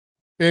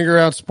Being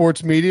around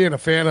sports media and a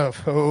fan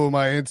of,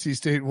 my NC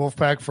State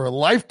Wolfpack for a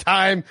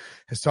lifetime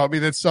has taught me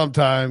that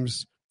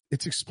sometimes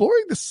it's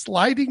exploring the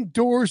sliding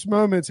doors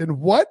moments and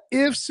what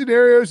if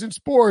scenarios in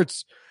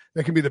sports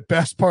that can be the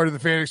best part of the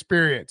fan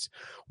experience.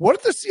 What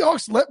if the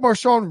Seahawks let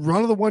Marshawn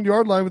run to the 1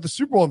 yard line with the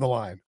Super Bowl on the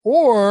line?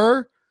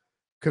 Or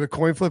could a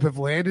coin flip have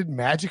landed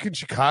Magic in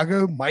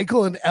Chicago,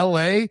 Michael in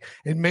LA,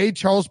 and made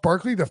Charles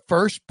Barkley the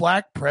first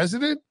black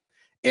president?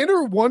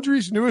 Enter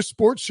Wondery's newest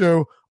sports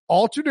show,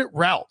 Alternate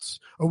Routes,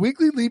 a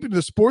weekly leap into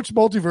the sports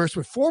multiverse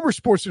with former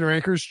SportsCenter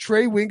anchors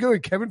Trey Wingo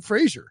and Kevin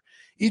Frazier.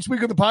 Each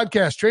week on the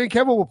podcast, Trey and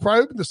Kevin will pry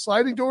open the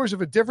sliding doors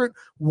of a different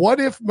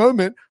what-if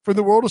moment from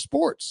the world of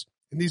sports.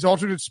 In these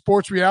alternate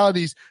sports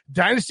realities,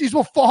 dynasties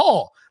will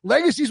fall,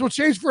 legacies will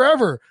change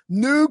forever,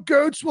 new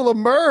GOATs will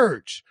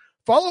emerge.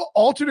 Follow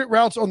Alternate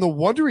Routes on the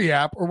Wondery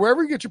app or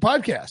wherever you get your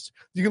podcasts.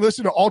 You can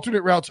listen to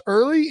Alternate Routes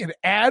early and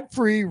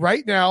ad-free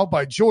right now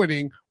by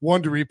joining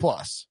Wondery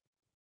Plus.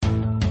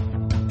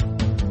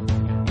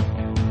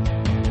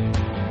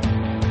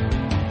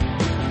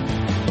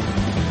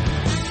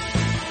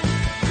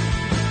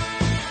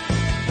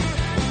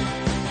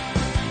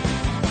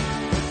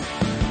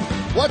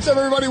 What's up,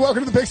 everybody?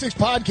 Welcome to the Pick Six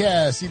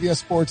Podcast, CBS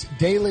Sports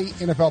Daily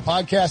NFL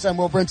Podcast. I'm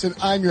Will Brinson.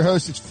 I'm your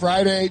host. It's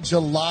Friday,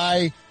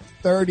 July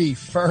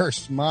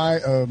 31st. My,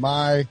 oh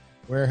my,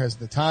 where has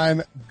the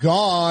time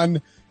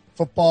gone?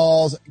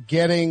 Football's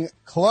getting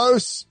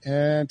close.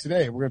 And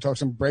today we're going to talk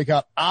some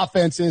breakout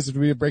offenses.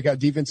 We did breakout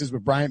defenses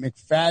with Bryant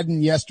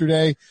McFadden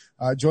yesterday.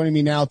 Joining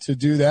me now to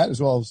do that,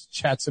 as well as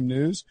chat some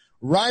news,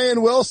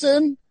 Ryan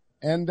Wilson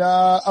and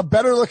a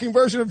better looking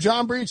version of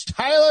John Breach,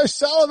 Tyler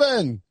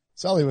Sullivan.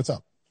 Sully, what's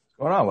up?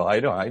 What's going on, Will? How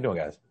you doing,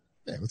 guys?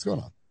 Hey, what's going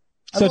on?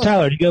 So,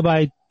 Tyler, do you go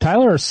by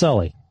Tyler or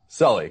Sully?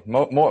 Sully.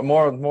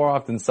 More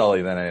often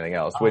Sully than anything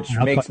else, which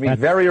makes me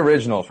very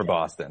original for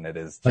Boston. It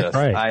is just,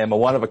 right. I am a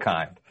one of a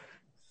kind.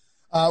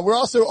 We're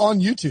also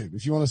on YouTube.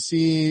 If you want to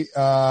see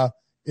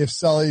if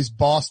Sully's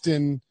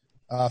Boston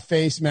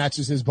face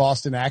matches his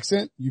Boston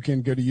accent, you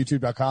can go to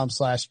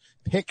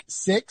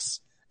youtube.com/pick6.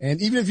 And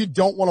even if you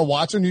don't want to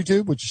watch on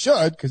YouTube, which you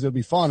should, because it'll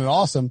be fun and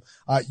awesome,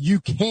 you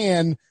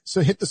can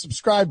hit the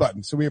subscribe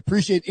button. So we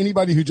appreciate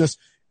anybody who just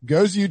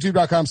goes to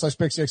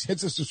youtube.com/pick6,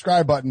 hits the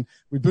subscribe button.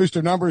 We boost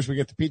our numbers. We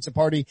get the pizza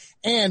party.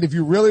 And if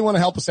you really want to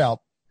help us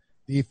out,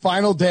 the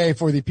final day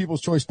for the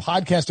People's Choice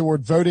Podcast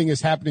Award voting is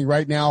happening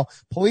right now.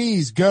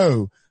 Please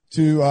go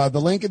to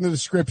the link in the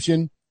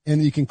description,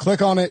 and you can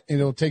click on it, and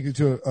it'll take you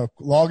to a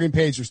login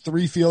page. There's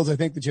 3 fields, I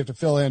think, that you have to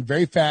fill in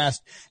very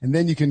fast. And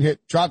then you can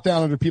hit drop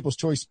down under People's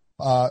Choice,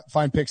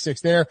 find Pick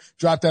 6 there,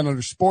 drop down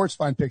under sports,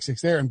 find Pick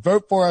 6 there, and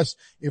vote for us.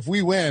 If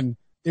we win,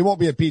 it won't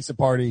be a pizza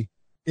party.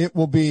 It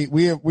will be,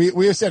 we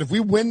have said if we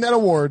win that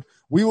award,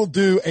 we will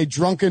do a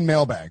drunken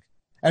mailbag,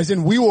 as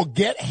in we will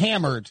get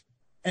hammered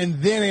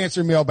and then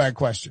answer mailbag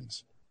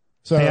questions.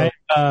 So, hey,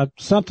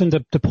 something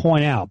to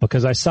point out,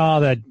 because I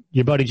saw that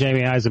your buddy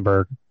Jamie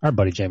Eisenberg, our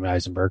buddy Jamie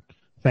Eisenberg,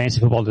 Fantasy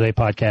Football Today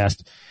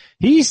podcast,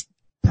 he's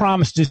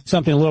promised to do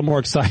something a little more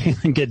exciting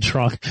than get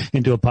drunk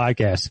and do a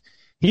podcast.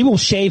 He will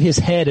shave his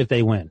head if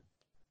they win.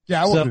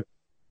 Yeah, I won't.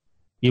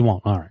 You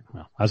won't. All right.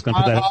 Well, I was going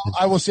to put that.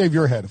 I will shave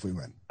your head if we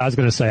win. I was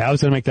going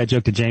to make that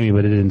joke to Jamie,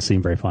 but it didn't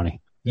seem very funny.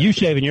 Yeah. You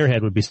shaving your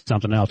head would be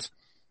something else.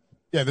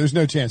 Yeah, there's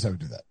no chance I would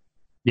do that.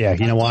 Yeah,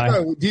 you know why?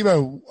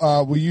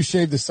 Devo, will you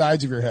shave the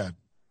sides of your head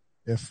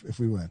if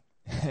we win?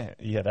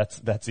 Yeah,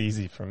 that's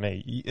easy for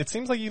me. It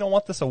seems like you don't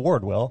want this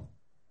award, Will.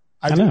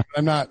 I do.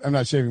 I'm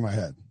not shaving my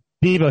head.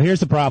 Devo, here's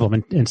the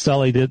problem, and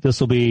Sully, this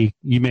will be,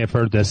 you may have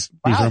heard this,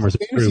 these rumors.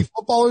 Fantasy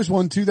Footballers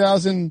won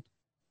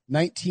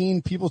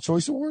 2019 People's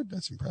Choice Award?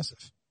 That's impressive.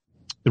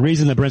 The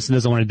reason that Brinson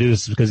doesn't want to do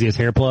this is because he has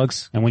hair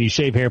plugs, and when you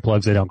shave hair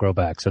plugs, they don't grow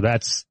back. So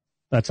that's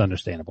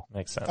understandable.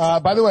 Makes sense.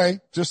 By the way,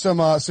 just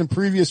some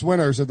previous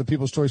winners of the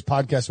People's Choice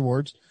Podcast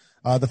Awards,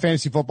 the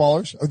Fantasy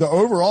Footballers, the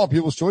overall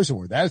People's Choice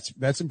Award.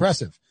 That's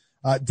impressive.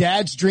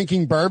 Dad's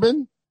Drinking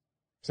Bourbon.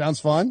 Sounds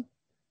fun.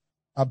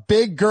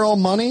 Big Girl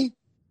Money.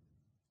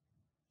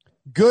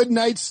 Good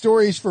Night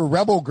Stories for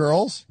Rebel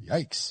Girls.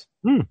 Yikes.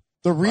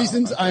 The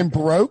Reasons I'm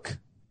Broke.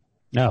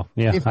 No,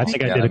 yeah. I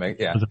think I did it.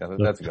 Yeah,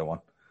 that's a good one.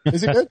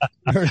 Is it good?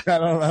 I don't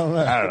know.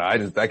 I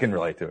don't know. I can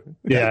relate to it.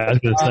 Yeah, I was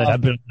going to say, I've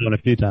been on it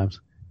a few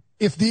times.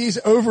 If These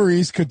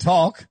Ovaries Could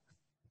Talk.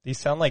 These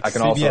sound like I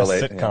can CBS also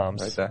relate, sitcoms.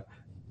 Yeah, right there.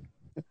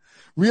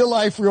 Real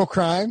Life, Real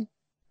Crime.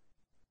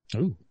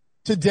 Ooh.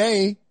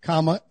 Today,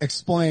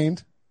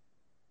 explained.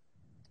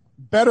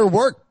 Better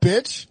Work,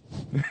 Bitch.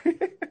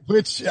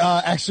 Which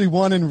actually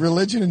won in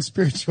Religion and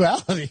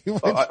Spirituality.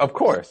 Of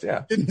course,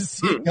 yeah. Didn't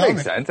see it coming.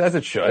 Makes sense, as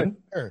it should.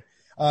 Sure.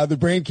 The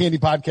Brain Candy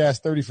Podcast,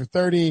 30 for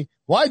 30.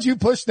 Why'd You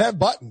Push That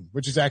Button?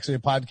 Which is actually a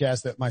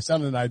podcast that my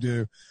son and I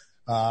do,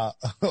 a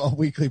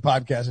weekly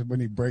podcast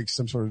when he breaks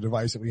some sort of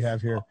device that we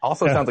have here.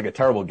 Also sounds like a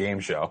terrible game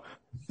show.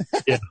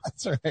 Yeah.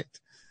 That's right.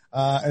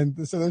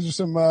 And so those are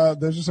some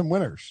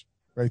winners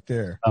right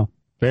there. Oh,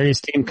 very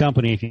esteemed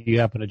company if you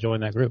happen to join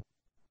that group.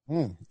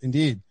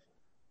 Indeed.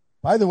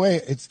 By the way,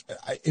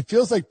 it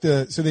feels like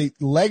the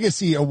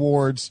Legacy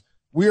Awards,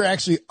 we're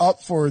actually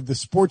up for the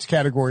sports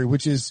category,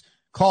 which is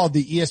called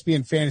the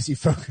ESPN Fantasy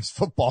Focus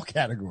Football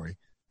category.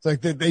 It's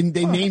like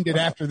they named it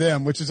after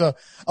them, which is a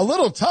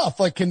little tough.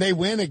 Like, can they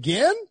win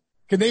again?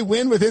 Can they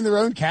win within their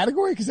own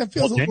category? Because that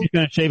feels. Jamie's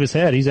going to shave his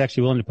head. He's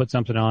actually willing to put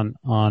something on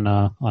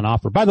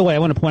offer. By the way, I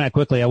want to point out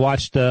quickly. I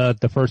watched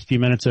the first few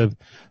minutes of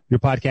your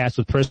podcast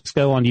with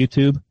Prisco on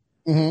YouTube.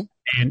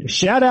 Mm-hmm. And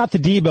shout out to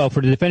Debo for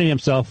defending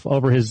himself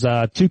over his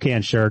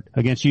toucan shirt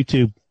against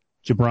YouTube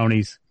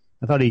jabronis.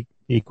 I thought he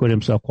acquitted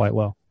himself quite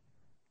well.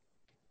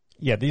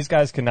 Yeah, these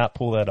guys could not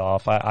pull that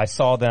off. I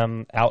saw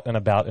them out and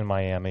about in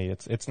Miami.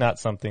 It's not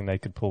something they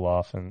could pull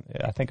off, and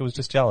I think it was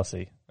just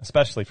jealousy,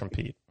 especially from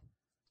Pete.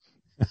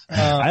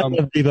 I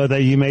love, Devo,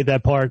 that you made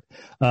that part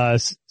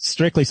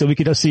strictly so we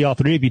could see all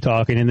three of you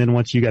talking, and then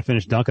once you got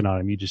finished dunking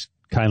on him, you just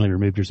kindly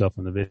removed yourself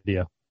from the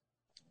video.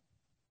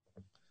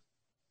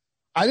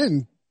 I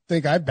didn't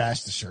think I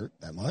bashed the shirt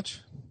that much.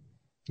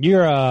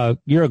 You're a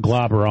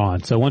globber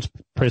on, so once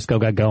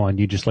Prisco got going,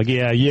 you just like,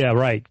 yeah,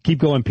 right. Keep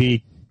going,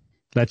 Pete.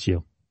 That's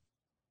you.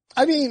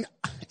 I mean,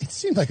 it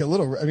seemed like a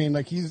little,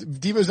 like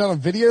Devo's not on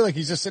video, like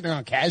he's just sitting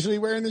around casually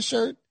wearing this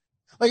shirt.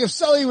 Like if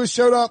Sully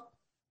showed up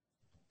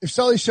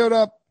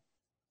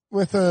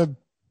with a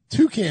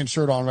toucan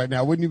shirt on right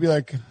now, wouldn't you be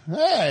like,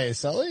 hey,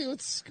 Sully,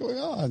 what's going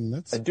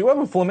on? I do have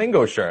a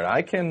flamingo shirt.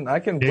 I can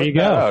put that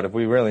out if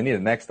we really need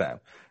it next time.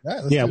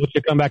 Yeah, we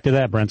should come back to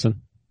that,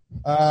 Brenson.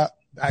 I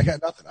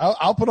got nothing.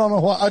 I'll put on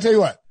I'll tell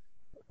you what.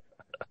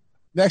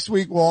 Next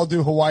week we'll all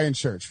do Hawaiian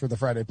shirts for the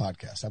Friday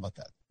podcast. How about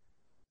that?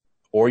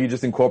 Or you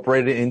just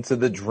incorporate it into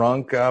the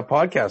drunk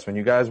podcast when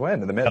you guys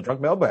win, in the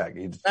drunk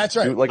mailbag. That's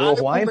right. Do like a little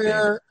Hawaiian thing.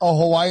 Wear a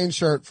Hawaiian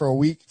shirt for a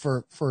week,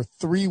 for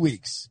 3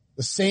 weeks.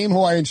 The same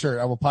Hawaiian shirt.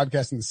 I will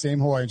podcast in the same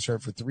Hawaiian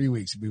shirt for 3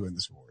 weeks if we win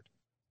this award.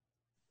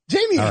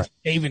 Jamie is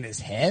shaving his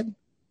head.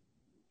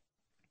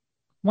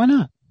 Why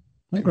not?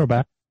 Let me grow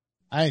back.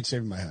 I ain't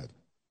shaving my head.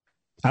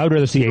 I would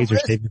rather see Azer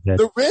shave his head.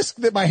 The risk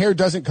that my hair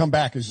doesn't come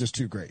back is just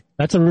too great.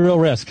 That's a real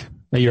risk.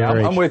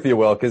 I'm with you,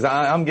 Will, because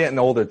I'm getting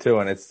older too,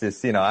 and it's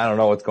just, I don't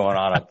know what's going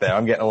on up there.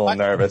 I'm getting a little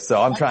nervous, so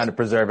I'm trying to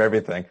preserve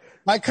everything.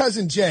 My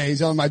cousin Jay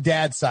is on my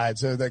dad's side,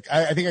 so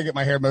I think I get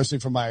my hair mostly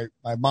from my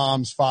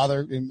mom's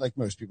father, and like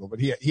most people, but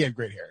he had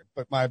great hair.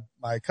 But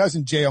my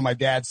cousin Jay on my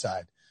dad's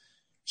side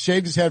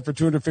shaved his head for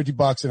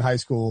 $250 in high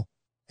school,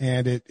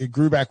 and it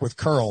grew back with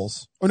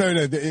curls. Oh no,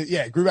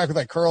 it grew back with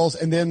like curls,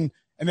 and then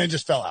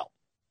just fell out.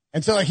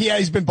 And so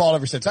he's been bald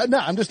ever since. I'm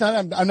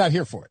not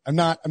here for it. I'm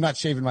not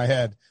shaving my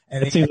head.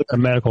 And it seems like a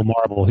medical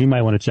marvel. He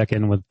might want to check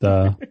in with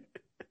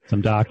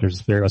some doctors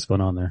to figure out what's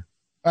going on there.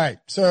 All right.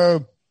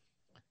 So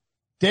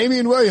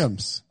Damien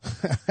Williams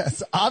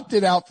has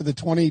opted out for the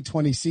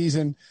 2020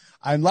 season.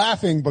 I'm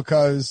laughing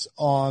because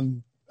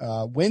on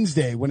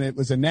Wednesday when it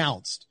was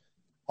announced,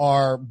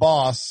 our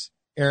boss,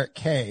 Eric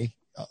K.,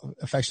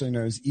 affectionately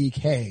known as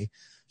EK,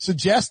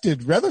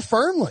 suggested rather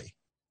firmly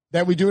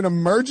that we do an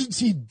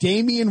emergency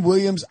Damien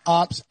Williams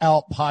opts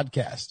out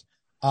podcast.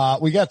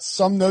 We got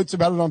some notes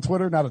about it on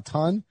Twitter, not a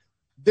ton.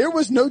 There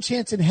was no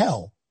chance in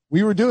hell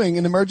we were doing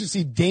an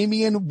emergency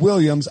Damien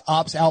Williams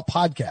opts out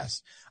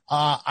podcast.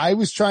 I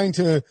was trying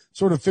to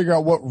sort of figure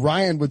out what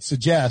Ryan would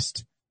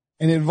suggest,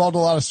 and it involved a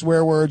lot of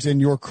swear words and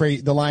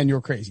the line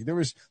 "you're crazy." There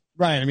was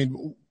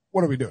Ryan.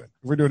 What are we doing?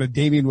 We're doing a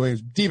Damien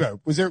Williams.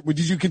 Devo,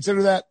 did you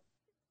consider that?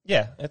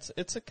 Yeah,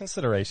 it's a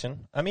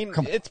consideration.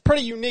 It's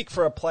pretty unique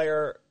for a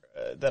player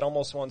that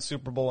almost won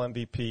Super Bowl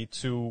MVP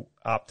to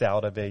opt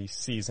out of a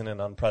season, an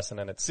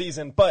unprecedented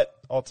season, but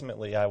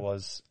ultimately I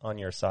was on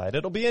your side.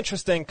 It'll be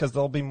interesting because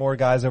there'll be more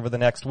guys over the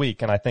next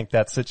week, and I think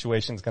that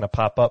situation's going to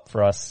pop up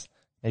for us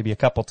maybe a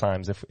couple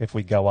times if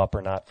we go up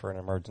or not for an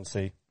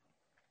emergency.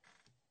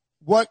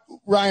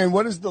 Ryan,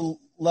 what is the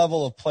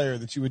level of player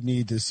that you would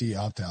need to see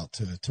opt out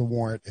to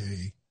warrant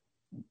a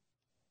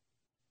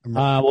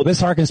well,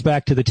 this harkens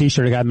back to the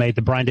t-shirt I got made,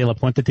 the Brian De La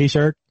Puente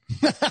t-shirt.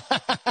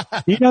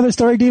 You know this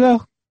story,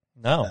 Devo?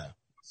 No,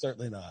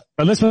 certainly not.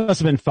 But this must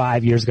have been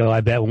 5 years ago,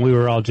 I bet, when we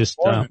were all just,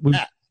 maybe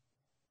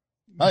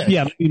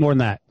more than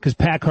that. Cause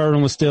Pat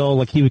Curran was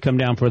still, he would come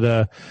down for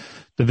the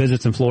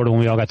visits in Florida when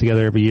we all got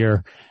together every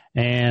year.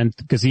 And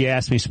cause he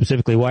asked me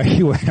specifically, why are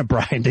you wearing a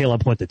Brian De La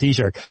Puente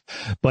t-shirt?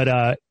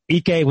 But,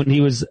 EK, when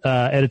he was,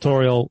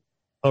 editorial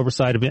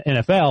oversight of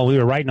NFL, we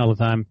were writing all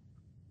the time,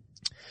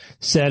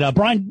 said,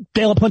 Brian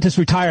De La Puente's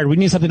retired. We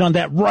need something on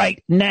that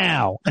right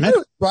now. And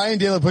Brian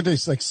De La Puente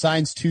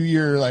signs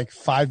 2-year,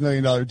 $5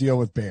 million deal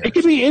with Bears. It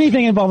could be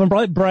anything involving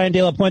Brian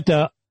De La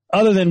Puente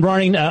other than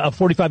running a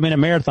 45-minute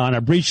marathon, a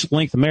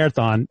breech-length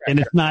marathon, and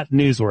it's not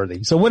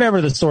newsworthy. So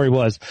whatever the story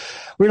was,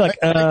 we were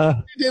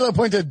De La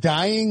Puente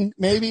dying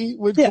maybe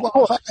would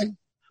qualify.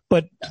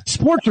 But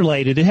sports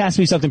related, it has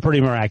to be something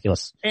pretty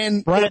miraculous.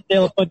 And Brian De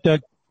La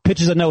Puente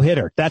pitches a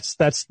no-hitter. That's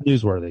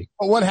newsworthy.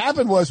 But what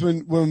happened was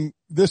when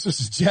this was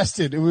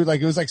suggested, it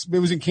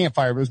was in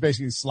Campfire, but it was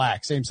basically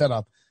Slack, same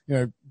setup.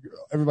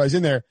 Everybody's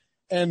in there.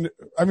 And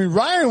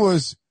Ryan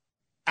was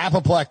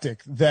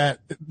apoplectic that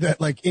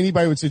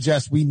anybody would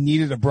suggest we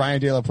needed a Brian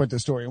De La Puente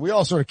story. And we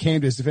all sort of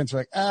came to his defense.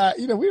 We're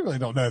we really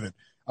don't know that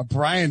a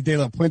Brian De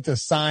La Puente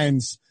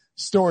signs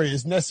story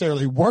is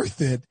necessarily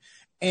worth it.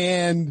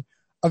 And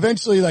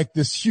eventually, like,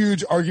 this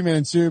huge argument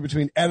ensued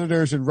between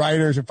editors and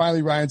writers, and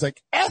finally Ryan's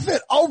like, F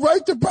it, I'll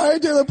write the Brian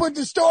De La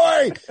Puente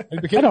story.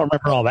 I don't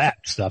remember all that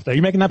stuff. Are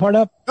you making that part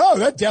up? Oh,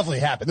 that definitely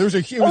happened. It was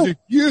a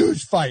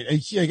huge fight.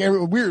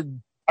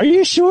 Are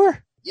you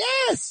sure?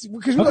 Yes,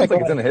 because we're like,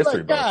 it's in the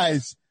history book.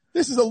 Guys,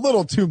 this is a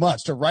little too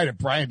much to write a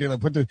Brian De La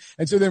Puente.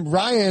 And so then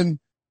Ryan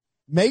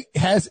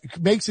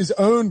makes his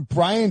own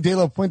Brian De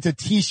La Puente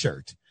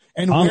t-shirt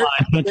and online,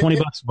 spent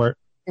 $20 for it.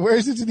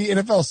 Wears it to the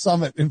NFL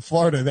Summit in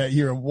Florida that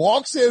year and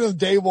walks in on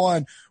day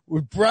one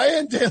with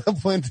Brian De La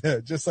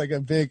Puente, just like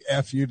a big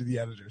FU to the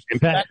editors. And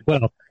that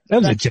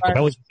was a joke. I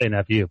wasn't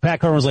saying FU.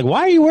 Pat Kerr was like,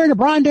 why are you wearing a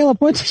Brian De La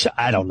Puente shirt?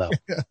 I don't know.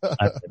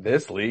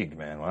 This league,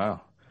 man.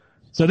 Wow.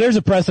 So there's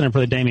a precedent for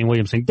the Damien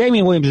Williams thing.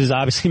 Damien Williams is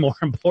obviously more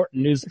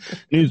important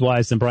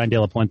news-wise than Brian De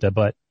La Puente,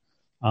 but,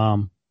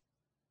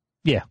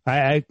 yeah,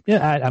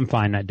 I'm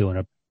fine not doing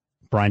a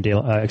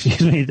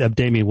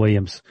Damien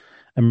Williams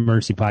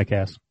emergency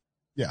podcast.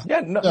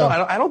 Yeah. No,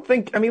 I don't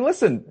think, I mean,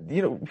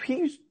 listen,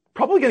 he's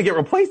probably going to get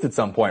replaced at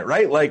some point,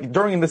 right? Like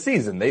during the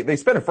season, they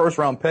spent a first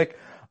round pick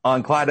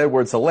on Clyde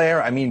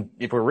Edwards-Helaire. I mean,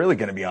 if we're really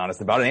going to be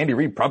honest about it, Andy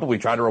Reid probably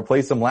tried to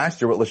replace him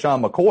last year with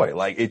LaShawn McCoy.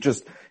 Like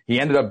he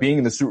ended up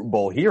being the Super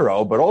Bowl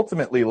hero, but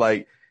ultimately,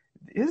 like,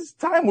 his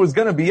time was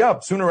going to be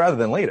up sooner rather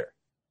than later.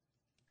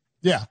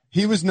 Yeah.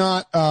 He was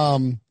not,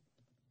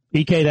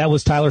 EK, that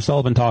was Tyler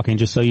Sullivan talking,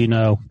 just so you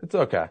know. It's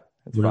okay.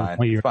 It's fine.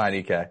 It's fine,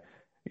 EK.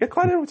 You got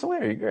Clyde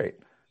Edwards-Helaire. You're great.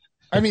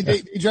 I mean,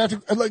 they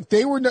drafted, like,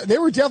 they were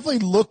definitely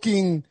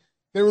looking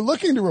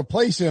to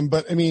replace him,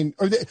 but I mean,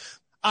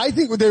 I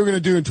think what they were going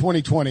to do in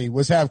 2020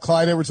 was have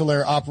Clyde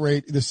Edwards-Helaire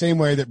operate the same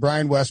way that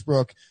Brian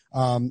Westbrook,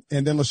 and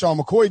then LaShawn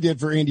McCoy did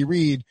for Andy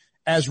Reid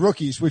as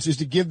rookies, which is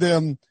to give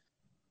them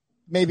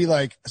maybe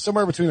like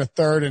somewhere between a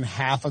third and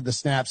half of the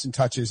snaps and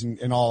touches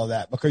and all of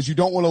that, because you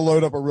don't want to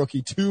load up a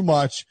rookie too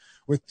much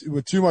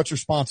with too much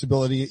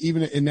responsibility,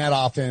 even in that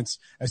offense,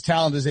 as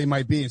talented as they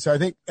might be. And so I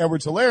think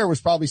Edwards-Helaire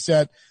was probably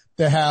set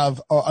to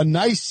have a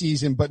nice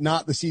season, but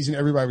not the season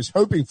everybody was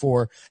hoping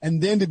for,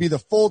 and then to be the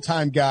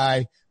full-time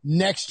guy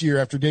next year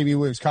after Damien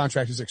Williams'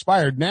 contract has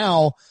expired.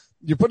 Now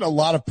you're putting a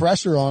lot of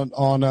pressure on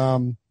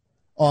Clyde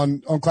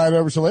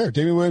Edwards-Helaire.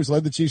 Damien Williams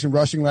led the Chiefs in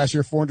rushing last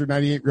year,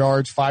 498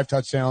 yards, 5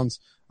 touchdowns,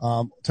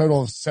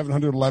 total of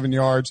 711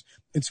 yards,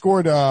 and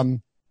scored,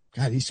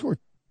 he scored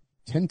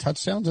 10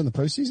 touchdowns in the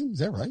postseason. Is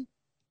that right?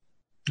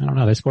 I don't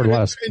know. They scored a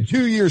lot. In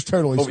 2 years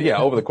total.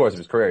 Over the course of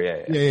his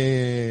career.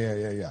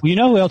 Yeah. Well, you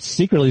know who else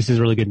secretly this is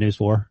really good news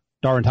for?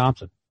 Darwin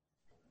Thompson.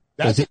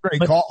 That's a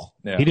great call.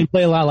 Yeah. He didn't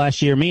play a lot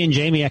last year. Me and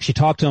Jamie actually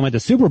talked to him at the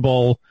Super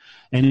Bowl,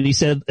 and he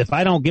said, if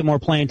I don't get more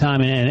playing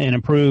time and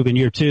improve in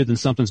year 2, then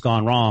something's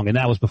gone wrong. And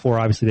that was before,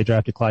 obviously, they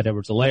drafted Clyde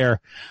Edwards-Helaire.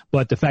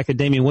 But the fact that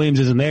Damien Williams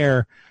isn't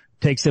there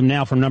takes him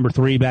now from number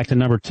 3 back to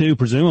number 2,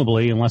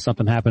 presumably, unless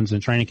something happens in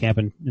training camp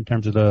in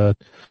terms of the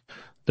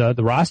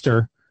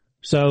roster.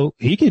 So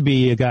he could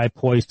be a guy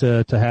poised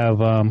to have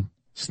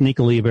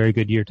sneakily a very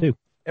good year too.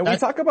 And we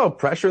talk about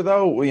pressure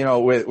though,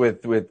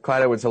 with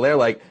Clyde Edwards-Helaire,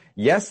 like,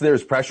 yes,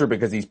 there's pressure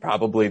because he's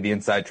probably the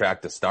inside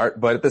track to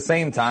start, but at the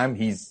same time,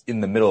 he's in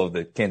the middle of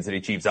the Kansas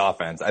City Chiefs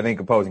offense. I think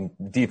opposing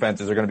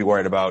defenses are going to be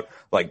worried about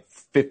like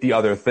 50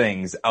 other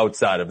things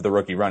outside of the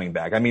rookie running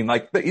back. I mean,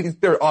 like,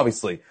 they're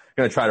obviously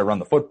going to try to run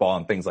the football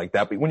and things like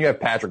that, but when you have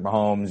Patrick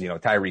Mahomes,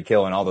 Tyreek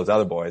Hill and all those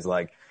other boys,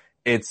 like,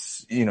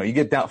 it's, you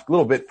get down a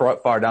little bit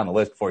far down the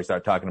list before you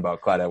start talking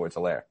about Clyde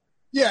Edwards-Helaire.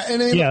 Yeah. And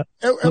let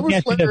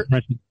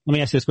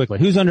me ask you this quickly.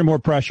 Who's under more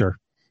pressure,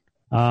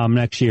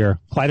 next year?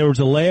 Clyde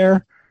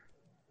Edwards-Helaire,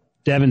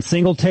 Devin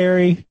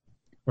Singletary,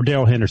 or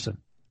Darrell Henderson?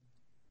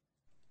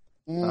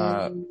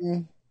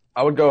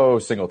 I would go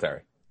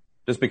Singletary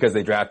just because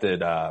they drafted,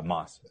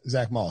 Moss.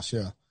 Zach Moss.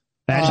 Yeah.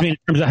 I just mean in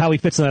terms of how he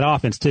fits in that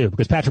offense too,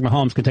 because Patrick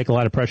Mahomes can take a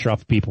lot of pressure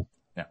off of people.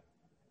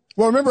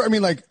 Well, remember, I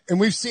mean, like,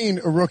 and we've seen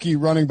a rookie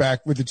running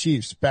back with the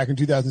Chiefs back in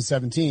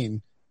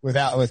 2017 with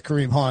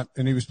Kareem Hunt,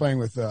 and he was playing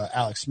with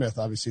Alex Smith,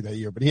 obviously, that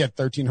year, but he had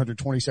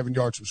 1,327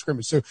 yards from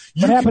scrimmage. So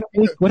what happened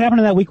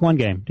in that week 1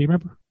 game? Do you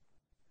remember?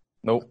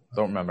 Nope,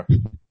 don't remember.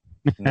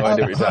 No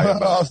idea what you're talking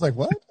about. I was like,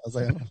 what? I was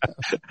like,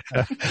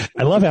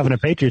 I love having a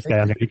Patriots guy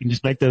on there. You can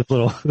just make those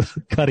little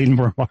cutting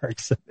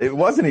remarks. It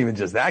wasn't even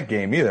just that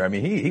game either. I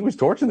mean, he was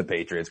torching the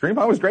Patriots. Kareem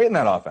Hunt was great in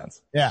that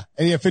offense. Yeah.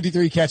 And he had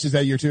 53 catches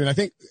that year too. And I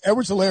think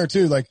Edwards-Helaire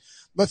too, like,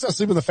 let's not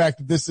sleep on the fact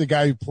that this is a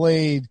guy who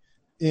played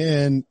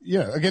in,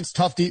 against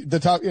played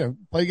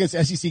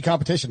against SEC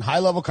competition, high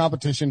level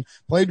competition,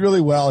 played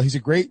really well. He's a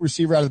great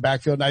receiver out of the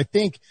backfield. And I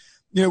think,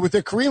 with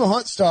the Kareem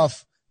Hunt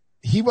stuff,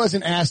 he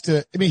wasn't asked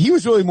to, he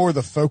was really more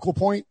the focal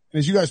point. And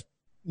as you guys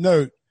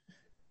note,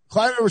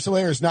 Clyde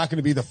Edwards-Helaire is not going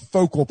to be the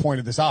focal point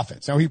of this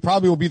offense. Now, he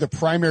probably will be the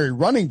primary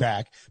running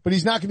back, but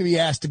he's not going to be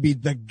asked to be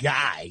the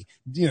guy,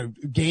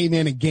 game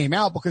in and game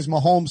out, because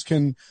Mahomes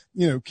can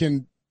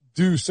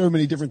do so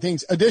many different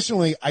things.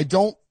 Additionally, I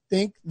don't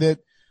think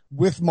that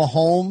with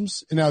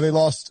Mahomes, and now they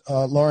lost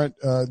Laurent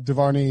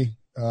Duvernay,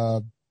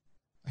 I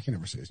can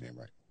never say his name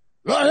right.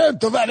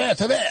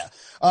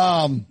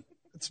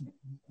 It's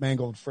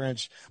mangled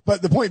French.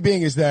 But the point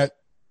being is that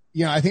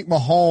I think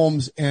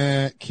Mahomes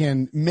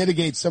can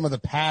mitigate some of the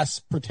pass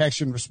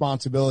protection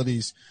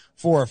responsibilities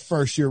for a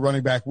first-year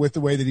running back with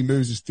the way that he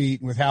moves his feet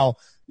and with how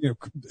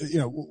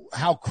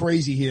how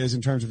crazy he is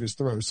in terms of his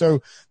throws.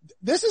 So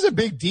this is a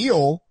big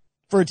deal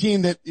for a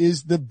team that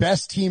is the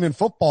best team in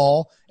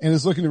football and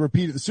is looking to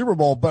repeat at the Super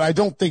Bowl. But I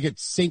don't think it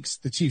sinks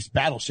the Chiefs'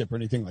 battleship or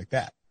anything like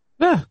that.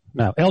 No,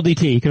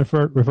 LDT. You can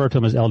refer to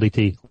him as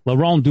LDT.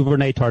 Laurent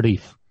Duvernay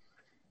Tardif.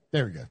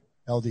 There we go.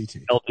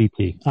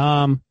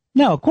 LDT.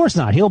 No, of course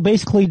not. He'll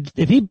basically,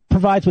 if he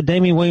provides what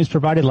Damien Williams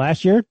provided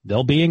last year,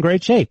 they'll be in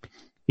great shape.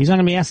 He's not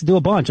going to be asked to do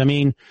a bunch. I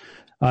mean,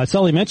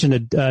 Sully mentioned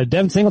that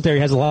Devin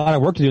Singletary has a lot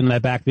of work to do in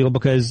that backfield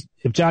because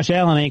if Josh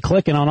Allen ain't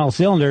clicking on all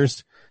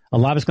cylinders, a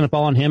lot of it's going to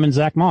fall on him and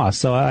Zach Moss.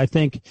 So I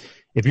think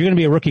if you're going to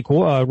be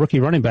a rookie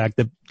running back,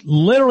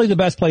 literally the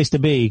best place to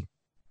be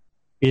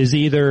is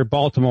either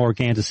Baltimore or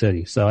Kansas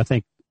City. So I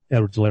think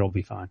Edwards-Helaire will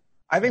be fine.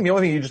 I think the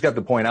only thing you just have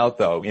to point out,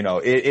 though,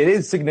 it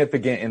is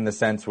significant in the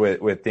sense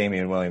with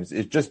Damien Williams.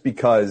 It's just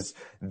because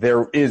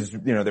there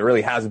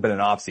really hasn't been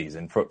an off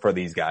season for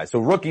these guys. So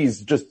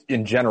rookies just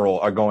in general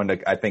are going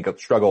to, I think,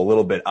 struggle a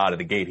little bit out of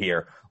the gate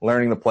here,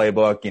 learning the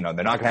playbook. They're not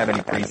going to have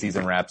any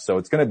preseason reps. So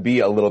it's going to be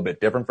a little bit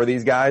different for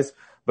these guys.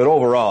 But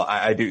overall,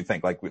 I do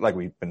think, like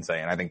we've been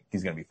saying, I think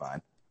he's going to be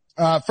fine.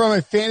 From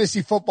a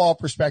fantasy football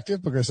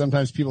perspective, because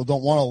sometimes people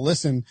don't want to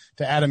listen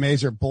to Adam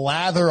Azer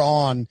blather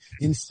on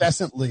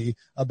incessantly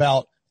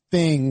about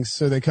things,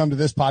 so they come to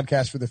this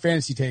podcast for the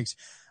fantasy takes.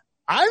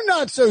 I'm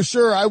not so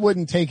sure I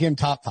wouldn't take him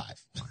top 5.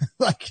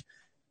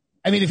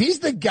 If he's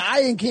the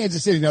guy in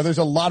Kansas City, now there's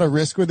a lot of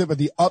risk with it, but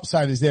the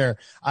upside is there.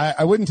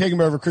 I wouldn't take him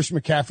over Christian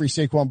McCaffrey,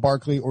 Saquon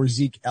Barkley, or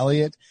Zeke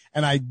Elliott.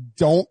 And I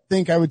don't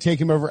think I would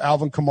take him over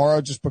Alvin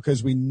Kamara just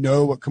because we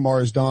know what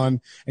Kamara's done.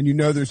 And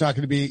there's not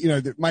going to be,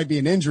 there might be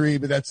an injury,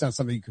 but that's not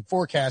something you can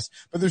forecast.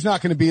 But there's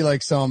not going to be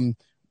like some,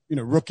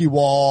 rookie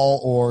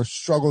wall or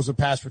struggles of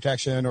pass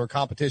protection or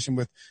competition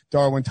with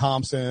Darwin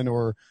Thompson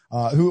or,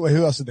 who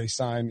else did they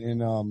sign in,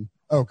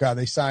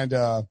 they signed,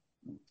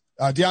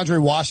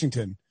 DeAndre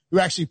Washington, who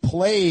actually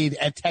played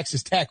at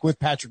Texas Tech with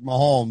Patrick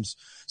Mahomes.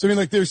 So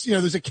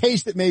there's a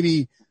case that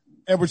maybe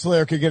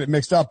Edwards-Helaire could get it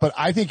mixed up, but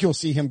I think you'll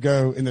see him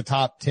go in the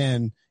top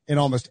 10 in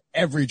almost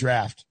every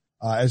draft,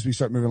 as we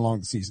start moving along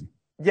the season.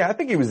 Yeah, I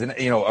think he was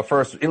a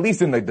first, at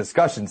least in the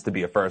discussions, to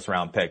be a first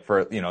round pick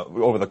for,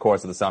 over the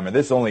course of the summer.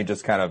 This only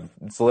just kind of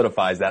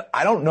solidifies that.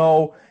 I don't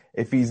know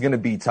if he's going to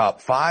be top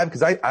 5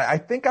 because I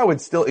think I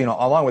would still,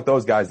 along with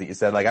those guys that you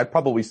said, I'd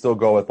probably still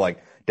go with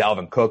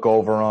Dalvin Cook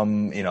over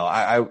him.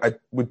 I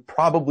would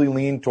probably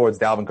lean towards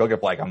Dalvin Cook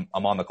if I'm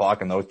on the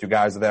clock and those two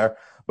guys are there.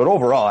 But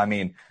overall,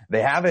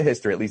 they have a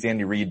history, at least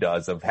Andy Reid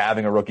does, of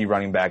having a rookie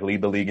running back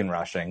lead the league in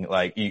rushing.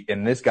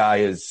 And this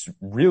guy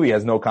really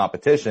has no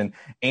competition,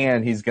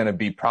 and he's going to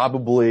be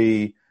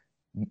probably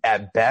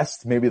at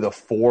best maybe the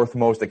 4th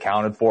most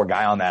accounted for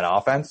guy on that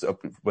offense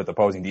with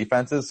opposing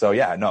defenses. So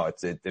yeah, no,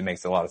 it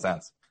makes a lot of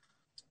sense.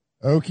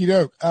 Okie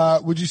doke.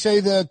 Would you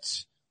say that?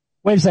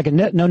 Wait a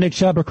second. No Nick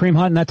Chubb or Kareem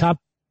Hunt in that top?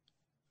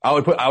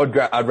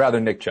 I'd rather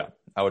Nick Chubb.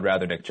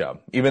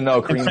 Even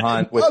though Kareem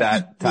Hunt with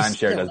that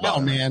timeshare does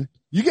bother me. Man.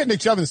 You get Nick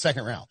Chubb in the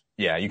 2nd round.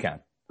 Yeah, you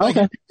can.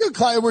 Okay.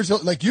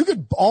 You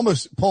could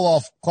almost pull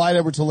off Clyde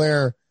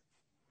Edwards-Helaire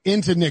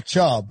into Nick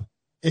Chubb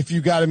if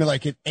you got him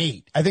at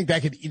 8. I think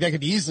that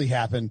could easily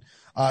happen.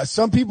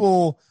 Some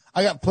people,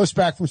 I got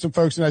pushback from some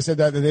folks and I said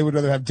that they would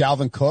rather have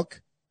Dalvin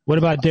Cook. What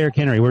about Derrick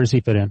Henry? Where does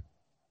he fit in?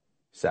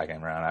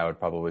 2nd round, I would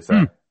probably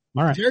say.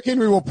 All right. Derrick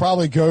Henry will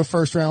probably go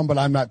 1st round, but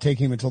I'm not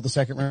taking him until the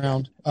 2nd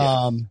round.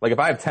 Yeah. If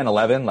I have 10,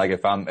 11,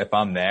 if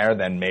I'm there,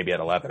 then maybe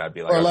at 11 I'd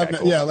be like, or 11,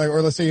 okay, cool. Yeah,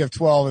 or let's say you have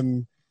 12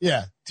 and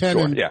 10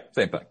 sure, and yeah,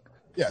 same thing.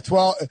 Yeah,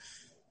 12.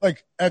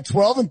 At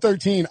 12 and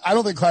 13, I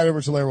don't think Clyde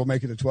Edwards-Helaire will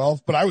make it to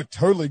 12, but I would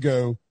totally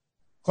go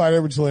Clyde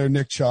Edwards-Helaire,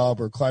 Nick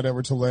Chubb, or Clyde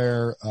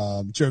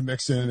Edwards-Helaire, Joe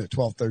Mixon at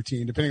 12,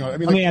 13, depending on. Let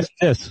me ask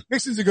this: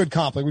 Mixon's a good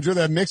comp. Would you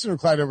rather have Mixon or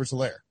Clyde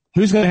Edwards-Helaire?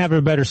 Who's going to have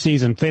a better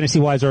season,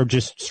 fantasy-wise or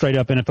just straight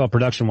up NFL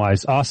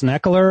production-wise? Austin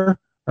Eckler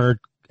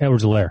or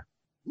Edwards-Helaire?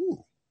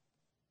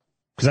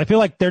 Because I feel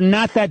like they're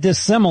not that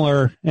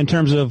dissimilar in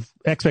terms of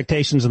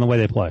expectations and the way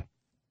they play.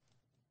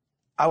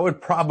 I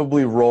would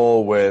probably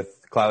roll with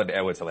Clyde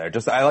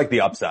Edwards-Helaire. I like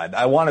the upside.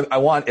 I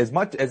want as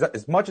much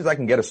as I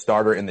can get a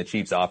starter in the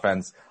Chiefs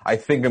offense. I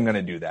think I'm going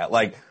to do that.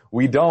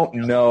 We don't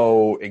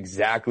know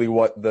exactly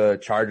what the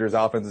Chargers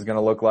offense is going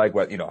to look like,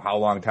 how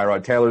long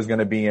Tyrod Taylor is going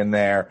to be in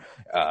there.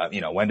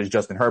 When does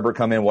Justin Herbert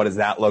come in? What does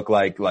that look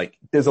like?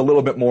 There's a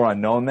little bit more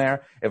unknown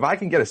there. If I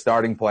can get a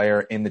starting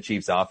player in the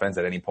Chiefs offense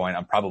at any point,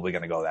 I'm probably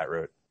going to go that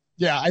route.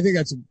 Yeah, I think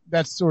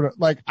that's sort of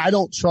I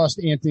don't trust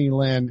Anthony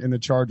Lynn in the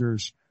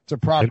Chargers to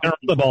properly. They're going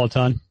to run the ball a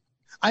ton.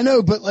 I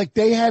know, but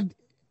they had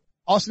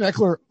Austin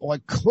Eckler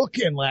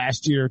cooking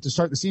last year to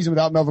start the season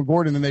without Melvin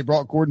Gordon, and they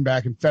brought Gordon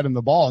back and fed him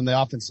the ball, and the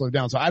offense slowed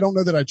down. So I don't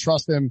know that I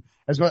trust them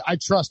as much. I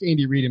trust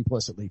Andy Reid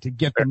implicitly to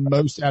get the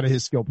most out of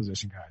his skill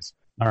position guys.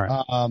 All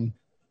right.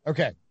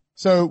 Okay.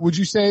 So would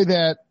you say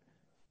that?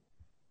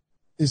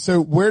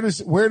 So where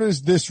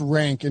does this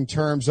rank in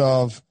terms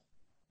of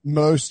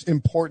most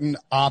important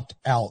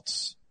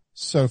opt-outs?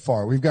 so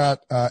far? We've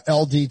got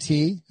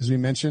LDT, as we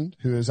mentioned,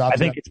 who is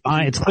opted. I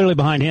think it's clearly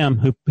behind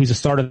him. He's a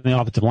starter in the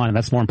offensive line, and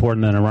that's more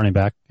important than a running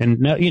back. And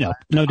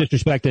no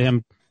disrespect to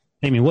him,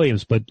 Damien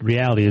Williams, but the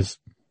reality is.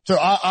 So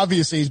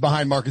obviously he's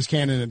behind Marcus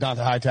Cannon and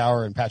Dante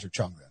Hightower and Patrick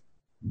Chung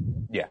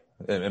then. Yeah,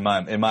 in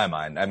my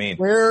mind. I mean,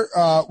 where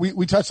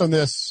we touched on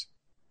this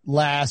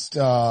last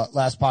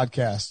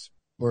podcast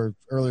or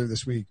earlier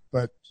this week,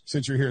 but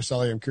since you're here,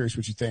 Sully, I'm curious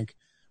what you think.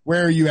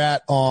 Where are you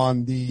at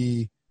on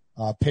the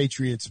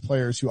Patriots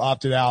players who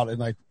opted out,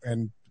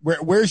 and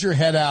where's your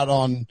head out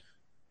on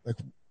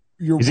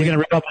Is he going to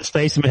rip up his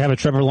face and have a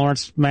Trevor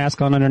Lawrence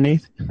mask on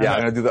underneath? Yeah,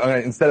 I'm gonna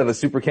instead of the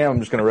super cam, I'm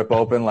just gonna rip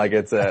open like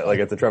it's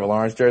a Trevor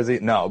Lawrence jersey.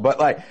 No,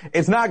 but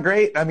it's not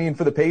great. I mean,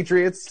 for the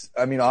Patriots,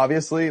 I mean,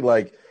 obviously,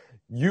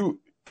 we're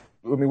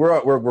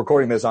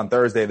recording this on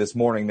Thursday. This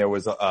morning, there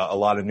was a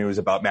lot of news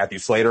about Matthew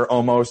Slater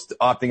almost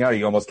opting out.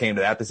 He almost came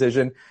to that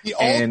decision. The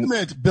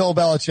ultimate Bill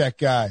Belichick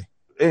guy.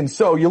 And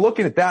so you're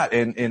looking at that,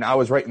 and I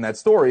was writing that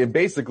story and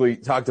basically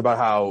talked about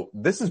how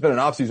this has been an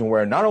offseason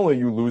where not only are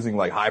you losing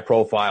high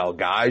profile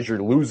guys,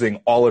 you're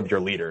losing all of your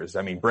leaders.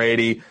 I mean,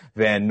 Brady,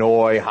 Van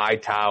Noy,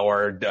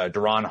 Hightower,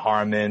 Duron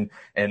Harmon,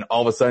 and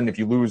all of a sudden if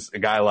you lose a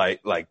guy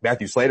like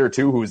Matthew Slater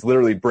too, who's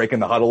literally breaking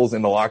the huddles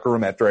in the locker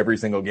room after every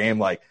single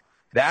game,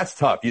 that's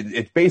tough.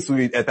 It's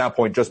basically at that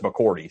point just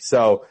McCourty.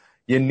 So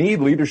you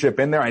need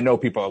leadership in there. I know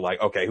people are like,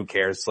 okay, who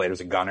cares?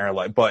 Slater's a gunner.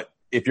 But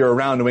if you're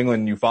around New England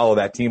and you follow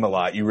that team a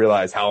lot, you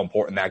realize how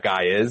important that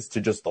guy is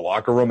to just the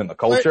locker room and the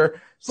culture.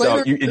 Slater,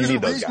 so you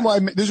need those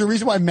guys. There's a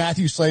reason why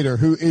Matthew Slater,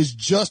 who is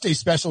just a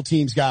special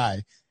teams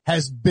guy,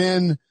 has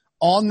been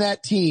on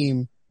that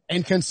team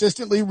and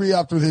consistently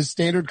re-upped with his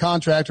standard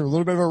contract or a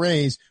little bit of a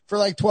raise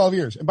for 12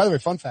 years. And by the way,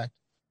 fun fact,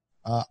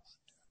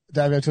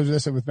 David, I told you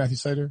this with Matthew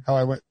Slater, how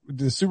I went to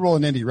the Super Bowl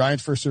in Indy,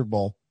 Ryan's first Super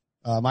Bowl,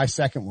 my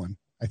second one,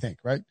 I think,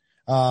 right?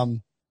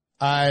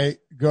 I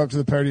go up to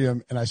the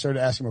podium and I started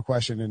asking him a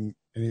question and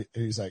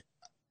he's like,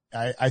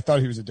 I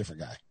thought he was a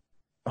different guy.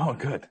 Oh,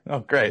 good. Oh,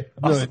 great.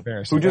 Really awesome.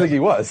 embarrassing. Who do you think he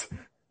was?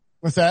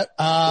 What's that?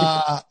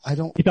 I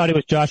don't. He thought he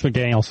was Josh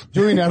McDaniels.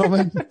 Julian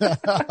Edelman.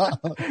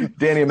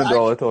 Danny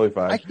Amendola, totally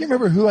fine. I can't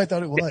remember who I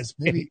thought it was.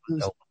 Maybe it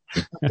was,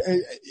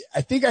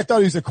 I think I thought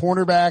he was a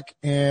cornerback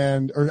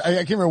or I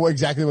can't remember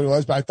exactly what it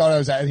was, but I thought I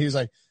was at, and he was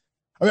like,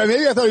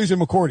 maybe I thought he was in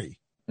McCourty.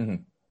 Mm-hmm.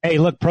 Hey,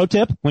 look, pro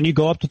tip, when you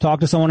go up to talk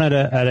to someone at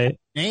a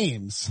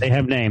names, they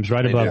have names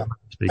right above.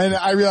 And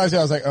I realized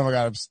I was like, oh my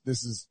God,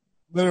 this is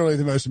literally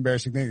the most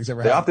embarrassing thing that's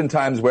ever happened. They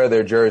oftentimes wear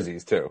their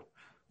jerseys too.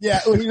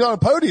 Yeah. Well, he's on a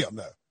podium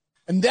though.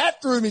 And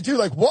that threw me too.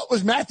 What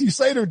was Matthew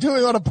Slater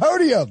doing on a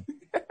podium?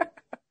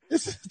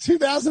 This is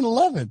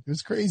 2011. It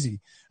was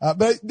crazy.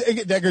 But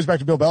that goes back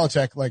to Bill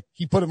Belichick.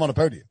 He put him on a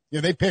podium.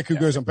 They pick who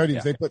goes on podiums.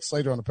 Yeah. They put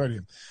Slater on a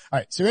podium. All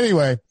right. So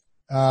anyway,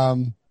 I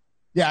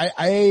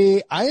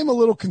am a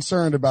little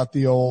concerned about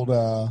the old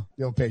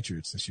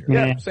Patriots this year.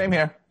 Yeah. Same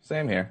here.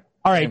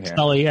 All right,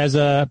 Sully, as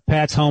a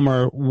Pats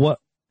homer,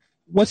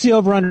 what's the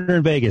over-under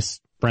in Vegas,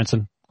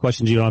 Brenson?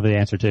 Questions you don't have the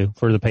answer to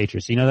for the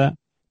Patriots. You know that?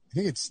 I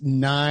think it's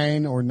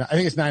 9 or 9. I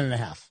think it's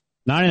 9.5.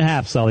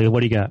 9.5, Sully.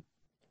 What do you got?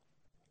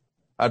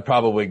 I'd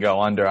probably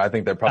go under. I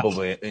think they're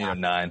probably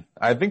 9.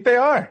 I think they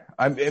are.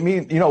 I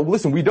mean,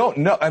 listen, we don't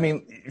know. I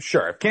mean,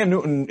 sure, if Cam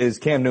Newton is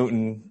Cam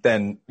Newton,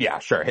 then yeah,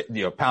 sure,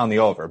 pound the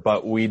over.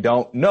 But we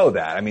don't know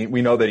that. I mean,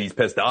 we know that he's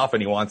pissed off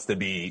and he wants to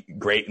be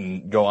great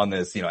and go on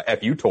this,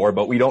 FU tour,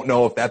 but we don't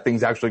know if that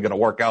thing's actually going to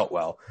work out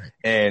well.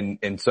 And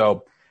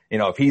so,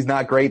 if he's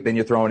not great, then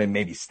you're throwing in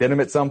maybe Stidham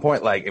at some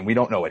point, and we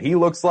don't know what he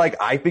looks like.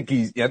 I think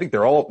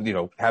they're all,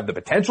 have the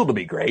potential to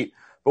be great.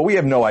 But we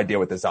have no idea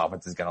what this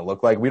offense is going to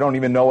look like. We don't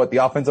even know what the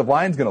offensive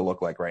line is going to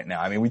look like right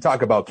now. I mean, we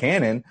talk about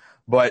Cannon,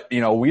 but,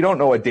 we don't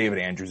know what David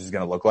Andrews is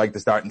going to look like,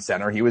 the starting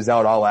center. He was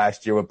out all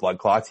last year with blood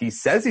clots. He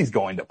says he's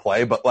going to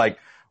play, but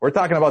we're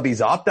talking about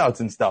these opt-outs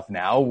and stuff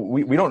now.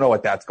 We don't know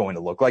what that's going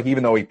to look like,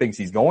 even though he thinks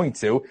he's going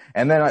to.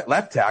 And then at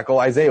left tackle,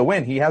 Isaiah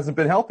Wynn, he hasn't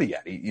been healthy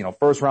yet. He,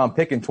 first round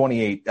pick in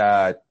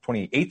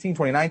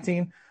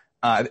 2019,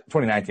 I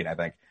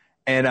think.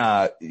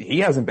 And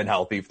he hasn't been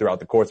healthy throughout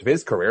the course of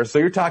his career. So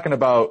you're talking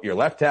about your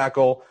left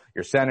tackle,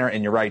 your center,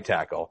 and your right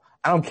tackle.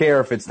 I don't care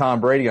if it's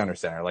Tom Brady under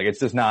center. It's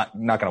just not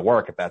going to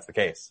work if that's the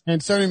case.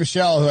 And Sony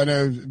Michel, who I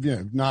know,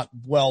 not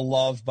well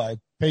loved by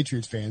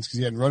Patriots fans because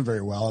he hadn't run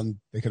very well, and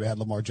they could have had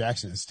Lamar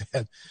Jackson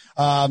instead.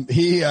 I would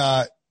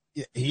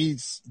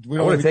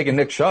have taken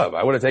Nick Chubb.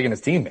 I would have taken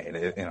his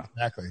teammate.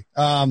 Exactly.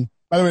 By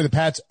the way, the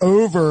Pats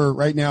over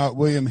right now at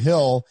William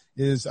Hill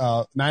is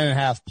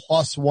 9.5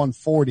 plus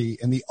 140,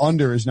 and the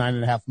under is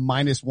 9.5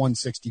 minus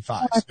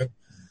 165. So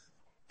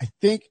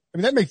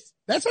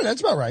that's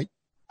about right.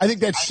 I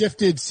think that's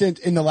shifted since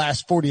in the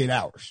last 48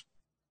 hours.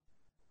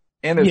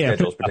 And their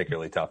schedule's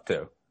particularly tough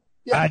too.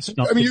 Yeah,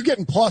 you're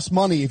getting plus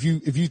money if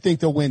you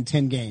think they'll win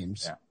 10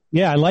 games.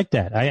 Yeah, I like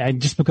that. I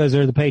just because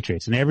they're the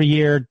Patriots, and every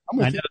year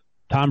I know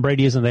Tom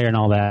Brady isn't there and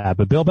all that,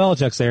 but Bill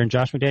Belichick's there and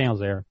Josh McDaniels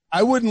there.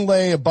 I wouldn't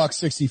lay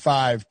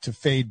 $1.65 to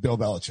fade Bill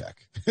Belichick.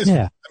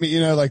 Yeah. I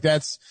mean,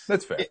 that's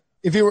fair.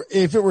 If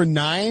it were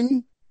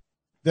 9,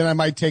 then I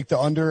might take the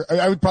under.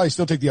 I would probably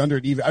still take the under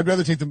at even. I'd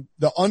rather take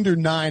the under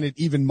 9 at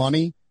even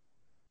money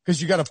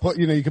because you got to put,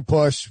 you can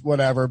push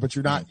whatever, but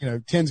you're not,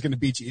 10's going to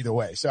beat you either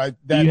way. So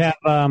do you have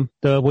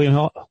the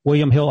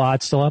William Hill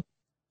odds still up?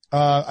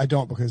 I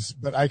don't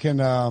but I can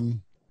tell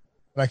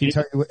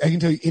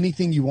you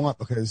anything you want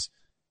because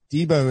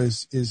Debo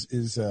is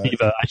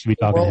Debo. I should be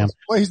talking to him.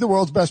 Well, he's the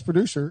world's best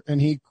producer,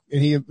 and he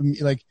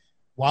like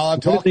while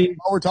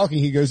we're talking,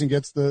 he goes and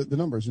gets the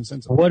numbers and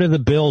sends them. What do the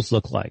Bills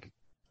look like?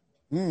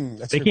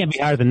 They can't be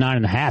higher than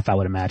 9.5, I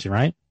would imagine,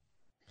 right?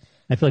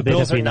 I feel like the they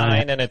Bills have to be are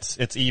 9, and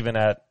it's even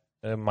at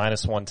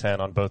minus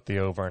 110 on both the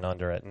over and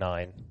under at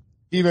 9.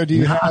 Debo, do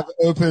you have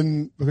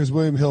open because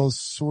William Hill is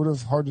sort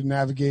of hard to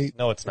navigate?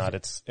 No, it's not.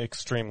 It's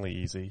extremely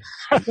easy.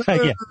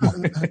 Yeah.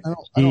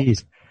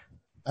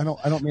 I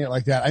don't mean it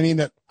like that. I mean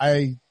that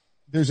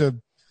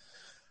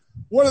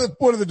what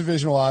are the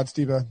divisional odds,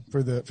 Debo,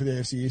 for the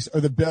AFC East?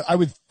 I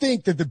would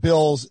think that the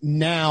Bills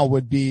now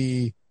would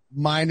be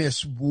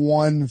minus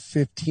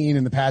 115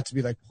 and the Pats would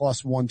be like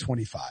plus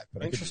 125.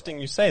 But interesting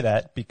you say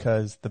that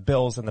because the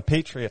Bills and the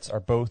Patriots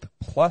are both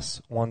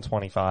plus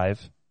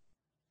 125,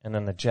 and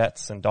then the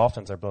Jets and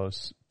Dolphins are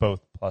both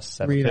plus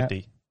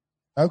 750.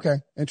 Okay,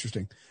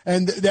 interesting.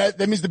 And that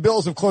means the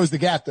Bills have closed the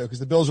gap though, because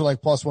the Bills are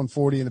like plus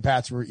 140 and the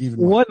Pats were even.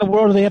 What in the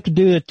world do they have to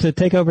do to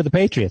take over the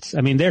Patriots?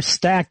 I mean, they're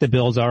stacked. The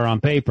Bills are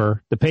on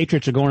paper. The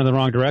Patriots are going in the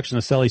wrong direction.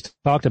 As Sully's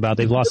talked about,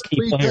 they've lost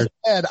key players.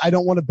 I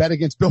don't want to bet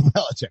against Bill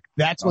Belichick.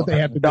 That's what they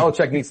have to do.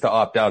 Belichick needs to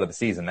opt out of the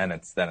season. Then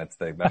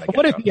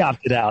what if he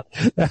opted out?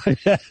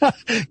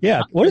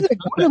 Yeah. What are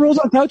the rules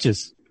on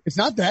coaches? It's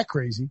not that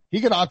crazy.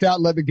 He could opt out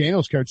and let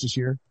McDaniels coach this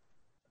year.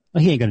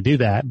 Well, he ain't going to do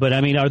that. But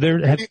I mean, are there?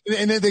 And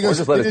then they go. Or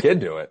just let his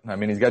kid do it. I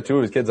mean, he's got 2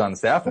 of his kids on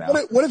staff now.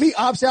 What if he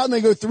opts out and they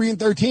go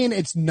 3-13?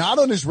 It's not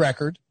on his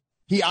record.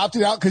 He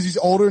opted out because he's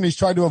older and he's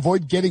trying to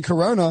avoid getting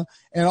corona.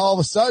 And all of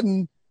a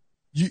sudden,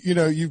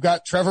 you've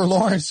got Trevor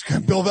Lawrence,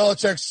 Bill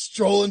Belichick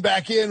strolling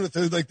back in with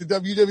the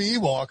WWE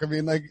walk. I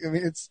mean,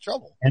 it's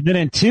trouble. And then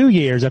in 2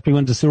 years after he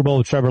wins the Super Bowl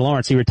with Trevor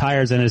Lawrence, he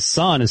retires and his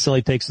son, as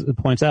Sully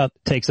points out,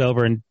 takes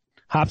over and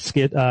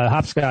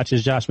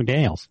hopscotches Josh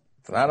McDaniels.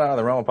 It's not out of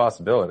the realm of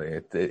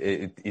possibility.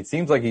 It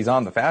seems like he's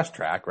on the fast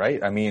track,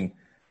 right? I mean,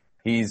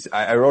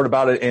 I wrote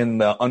about it in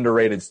the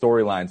underrated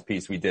storylines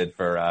piece we did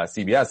for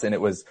CBS, and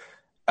it was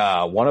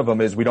one of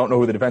them is we don't know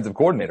who the defensive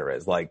coordinator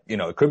is. Like,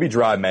 it could be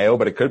Gerard Mayo,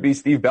 but it could be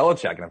Steve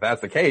Belichick. And if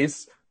that's the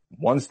case,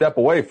 one step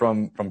away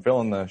from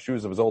filling the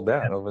shoes of his old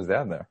dad, of his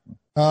dad there.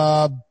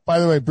 By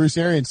the way, Bruce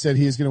Arians said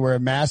he is going to wear a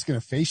mask and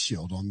a face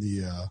shield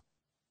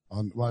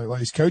while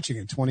he's coaching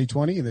in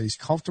 2020, and that he's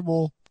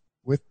comfortable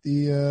with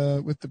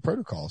the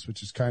protocols,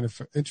 which is kind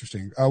of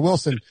interesting.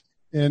 Wilson,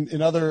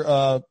 in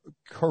other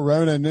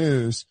Corona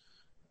news,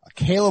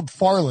 Caleb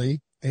Farley,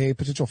 a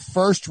potential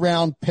first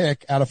round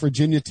pick out of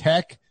Virginia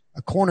Tech,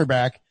 a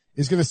cornerback,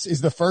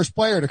 is the first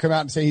player to come out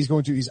and say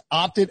he's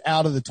opted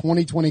out of the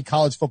 2020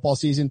 college football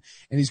season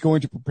and he's going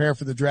to prepare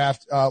for the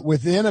draft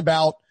within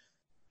about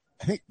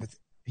I think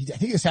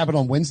this happened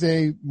on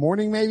Wednesday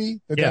morning, maybe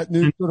that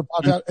news sort of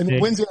popped out. And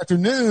then Wednesday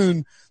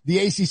afternoon, the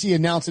ACC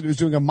announced that it was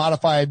doing a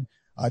modified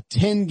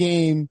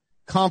 10-game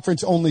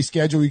conference-only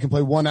schedule. You can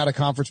play one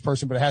out-of-conference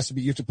person, but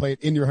you have to play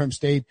it in your home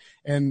state.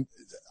 And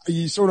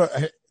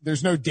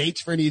there's no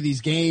dates for any of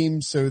these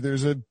games, so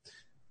there's a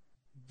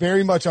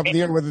very much up in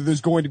the air whether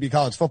there's going to be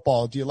college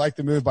football. Do you like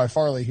the move by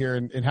Farley here,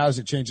 and how does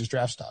it change his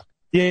draft stock?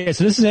 Yeah,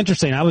 so this is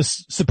interesting. I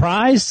was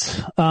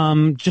surprised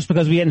just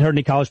because we hadn't heard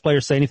any college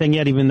players say anything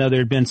yet, even though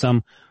there had been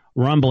some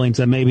rumblings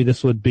that maybe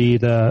this would be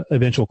the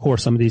eventual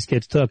course some of these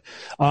kids took.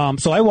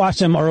 So I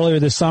watched him earlier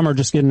this summer,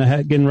 just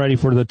getting ready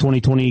for the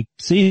 2020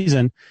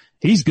 season.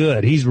 He's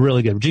good. He's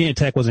really good. Virginia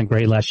Tech wasn't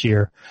great last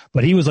year,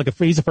 but he's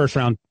a first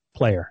round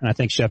player. And I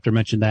think Schefter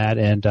mentioned that.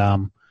 And,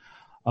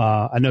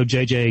 I know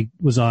JJ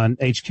was on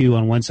HQ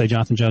on Wednesday,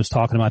 Jonathan Jones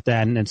talking about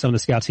that. And some of the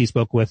scouts he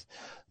spoke with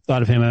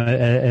thought of him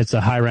as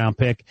a high round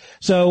pick.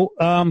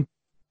 So,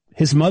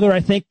 his mother, I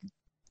think,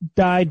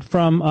 died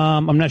from,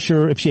 I'm not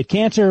sure if she had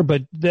cancer,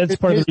 but that's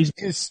part of the reason.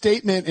 His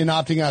statement in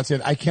opting out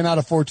said, I cannot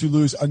afford to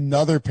lose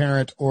another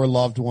parent or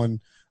loved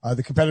one.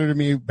 The competitor to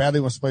me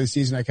badly wants to play the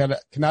season. I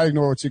cannot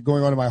ignore what's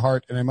going on in my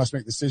heart, and I must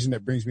make the decision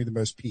that brings me the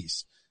most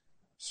peace.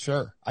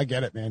 Sure. I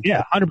get it, man.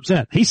 Yeah,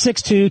 100%. He's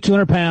 6'2",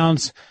 200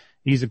 pounds.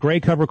 He's a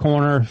great cover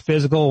corner,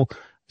 physical,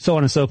 so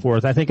on and so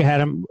forth. I think I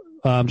had him,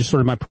 just sort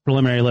of my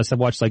preliminary list. I've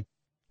watched like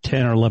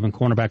 10 or 11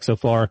 cornerbacks so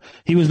far.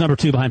 He was number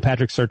 2 behind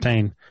Patrick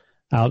Surtain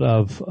out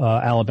of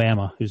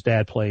Alabama, whose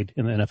dad played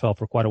in the NFL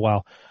for quite a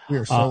while. We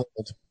are so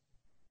old.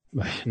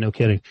 No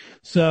kidding.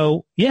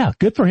 So yeah,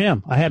 good for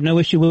him. I have no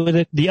issue with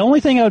it. The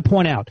only thing I would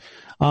point out,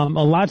 a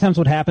lot of times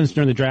what happens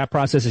during the draft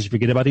process is you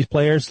forget about these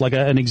players. Like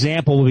an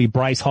example would be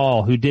Bryce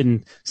Hall, who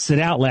didn't sit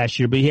out last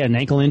year, but he had an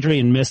ankle injury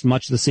and missed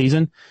much of the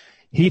season.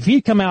 If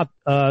he'd come out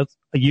a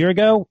year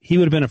ago, he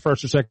would have been a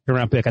first or second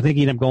round pick. I think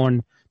he'd end up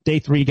going day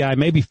 3 guy,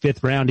 maybe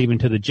 5th round even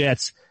to the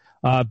Jets.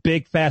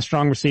 Big, fast,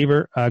 strong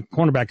receiver,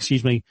 cornerback,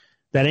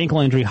 That ankle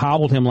injury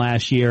hobbled him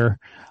last year.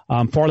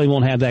 Farley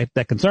won't have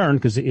that concern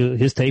because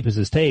his tape is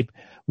his tape.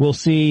 We'll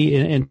see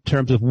in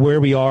terms of where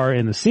we are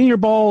in the Senior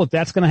Bowl, if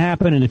that's going to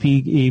happen, and if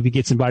he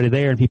gets invited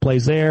there and if he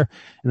plays there,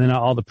 and then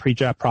all the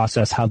pre-draft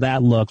process, how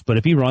that looks. But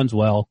if he runs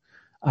well,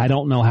 I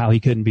don't know how he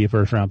couldn't be a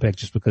first-round pick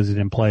just because he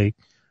didn't play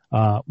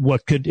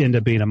what could end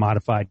up being a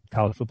modified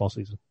college football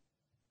season.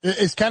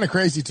 It's kind of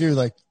crazy too.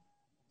 Like,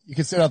 you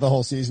could sit out the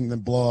whole season and then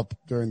blow up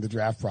during the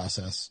draft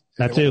process.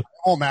 That too. It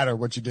won't matter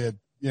what you did.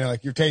 You know,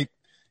 like your tape,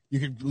 you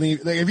could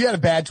leave. Like if you had a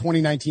bad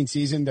 2019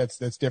 season, that's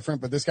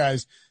different. But this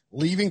guy's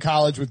leaving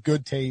college with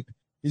good tape.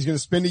 He's going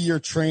to spend a year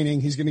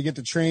training. He's going to get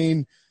to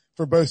train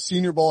for both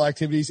Senior Bowl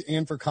activities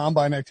and for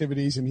combine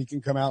activities, and he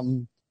can come out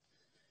and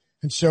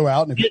show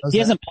out. And he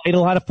hasn't played a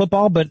lot of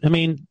football, but I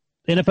mean,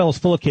 NFL is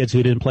full of kids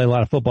who didn't play a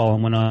lot of football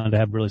and went on to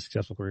have really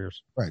successful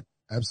careers. Right.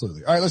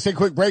 Absolutely. All right. Let's take a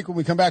quick break. When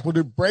we come back, we'll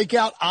do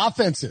breakout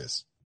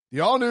offenses. The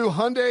all-new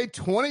Hyundai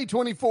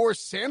 2024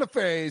 Santa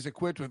Fe is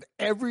equipped with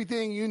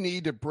everything you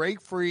need to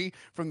break free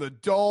from the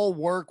dull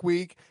work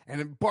week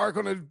and embark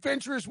on an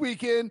adventurous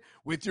weekend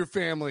with your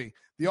family.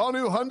 The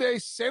all-new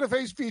Hyundai Santa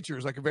Fe's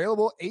features like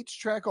available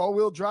H-Track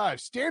all-wheel drive,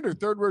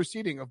 standard third-row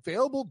seating,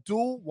 available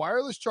dual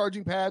wireless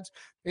charging pads,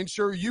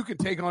 ensure you can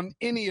take on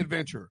any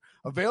adventure.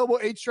 Available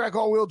H-Track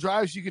all-wheel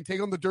drives, you can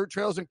take on the dirt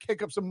trails and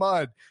kick up some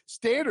mud.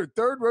 Standard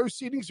third-row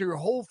seating so your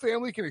whole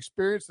family can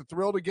experience the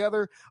thrill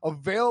together.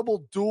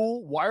 Available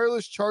dual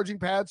wireless charging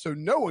pads so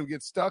no one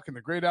gets stuck in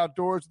the great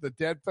outdoors with a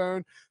dead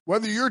phone.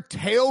 Whether you're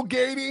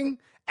tailgating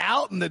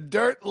out in the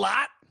dirt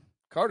lot,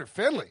 Carter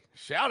Finley,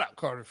 shout out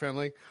Carter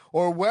Finley,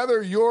 or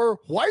whether you're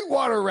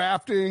whitewater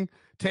rafting,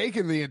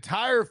 taking the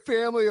entire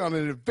family on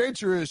an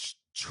adventurous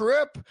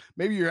trip,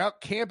 maybe you're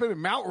out camping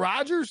in Mount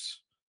Rogers.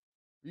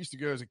 I used to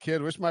go as a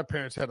kid. Wish my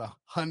parents had a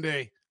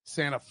Hyundai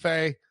Santa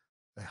Fe.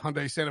 The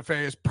Hyundai Santa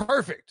Fe is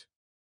perfect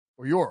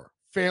for your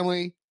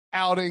family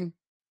outing.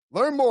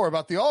 Learn more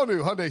about the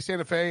all-new Hyundai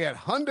Santa Fe at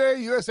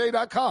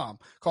HyundaiUSA.com.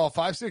 Call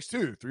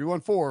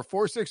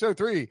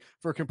 562-314-4603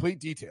 for complete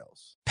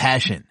details.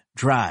 Passion,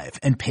 drive,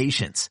 and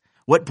patience.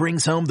 What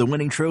brings home the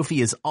winning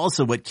trophy is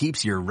also what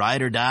keeps your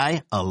ride or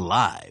die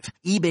alive.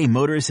 eBay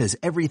Motors has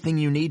everything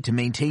you need to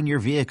maintain your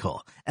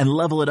vehicle and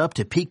level it up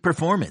to peak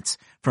performance.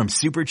 From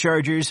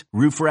superchargers,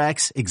 roof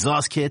racks,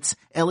 exhaust kits,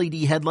 LED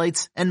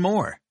headlights, and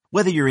more.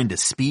 Whether you're into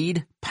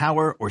speed,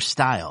 power, or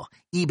style,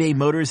 eBay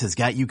Motors has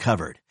got you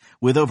covered.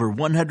 With over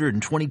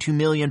 122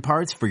 million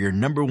parts for your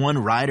number one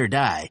ride or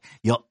die,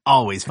 you'll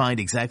always find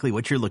exactly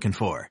what you're looking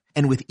for.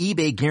 And with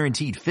eBay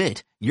Guaranteed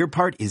Fit, your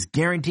part is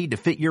guaranteed to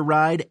fit your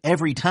ride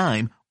every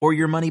time or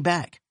your money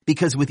back.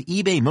 Because with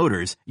eBay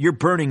Motors, you're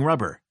burning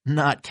rubber,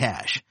 not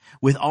cash.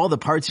 With all the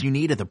parts you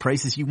need at the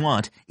prices you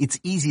want, it's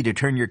easy to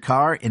turn your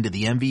car into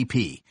the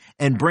MVP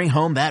and bring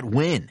home that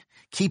win.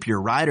 Keep your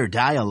ride or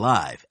die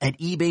alive at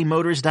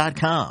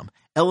ebaymotors.com.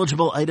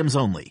 Eligible items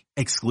only.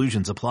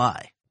 Exclusions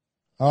apply.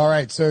 All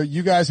right, so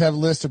you guys have a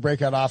list of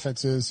breakout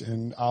offenses,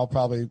 and I'll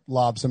probably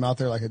lob some out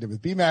there like I did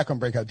with BMAC on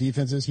breakout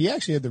defenses. He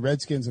actually had the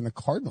Redskins and the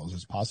Cardinals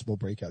as possible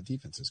breakout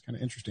defenses. Kind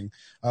of interesting.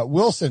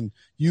 Wilson,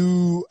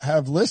 you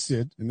have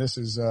listed, and this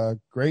is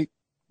great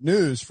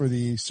news for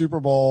the Super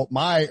Bowl,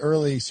 my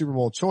early Super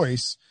Bowl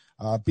choice.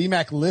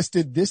 BMAC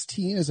listed this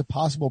team as a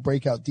possible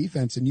breakout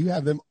defense, and you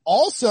have them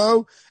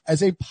also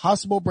as a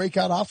possible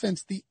breakout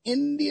offense, the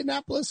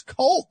Indianapolis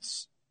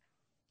Colts.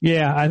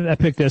 Yeah, I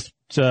picked this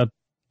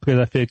because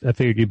I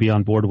figured you'd be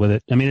on board with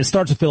it. I mean, it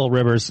starts with Phillip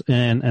Rivers,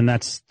 and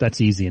that's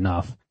easy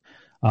enough.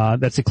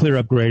 That's a clear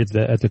upgrade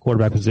at the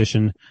quarterback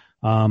position.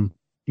 You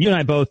and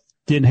I both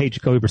didn't hate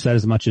Jacoby Brissett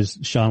as much as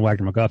Sean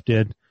Wagner-McGuff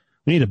did.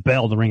 We need a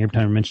bell to ring every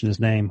time we mention his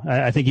name.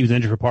 I think he was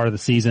injured for part of the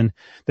season.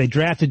 They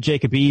drafted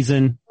Jacob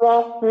Eason.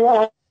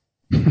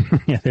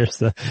 Yeah, there's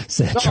the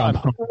sad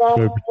trombone.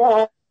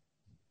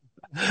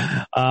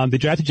 They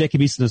drafted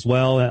Jacob Eason as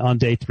well on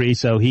day 3,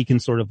 so he can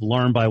sort of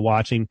learn by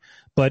watching.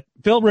 But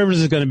Phillip Rivers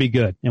is going to be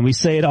good. And we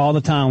say it all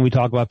the time when we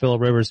talk about Phillip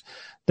Rivers.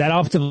 That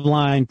offensive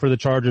line for the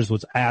Chargers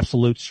was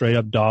absolute straight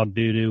up dog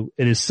doo-doo.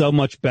 It is so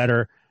much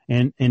better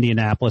in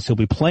Indianapolis. He'll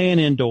be playing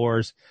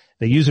indoors.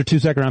 They use their 2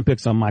 second-round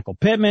picks on Michael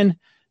Pittman,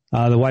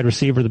 the wide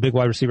receiver, the big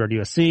wide receiver at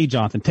USC,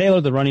 Jonathan Taylor,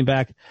 the running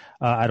back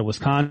out of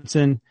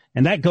Wisconsin.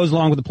 And that goes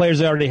along with the players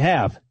they already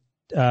have.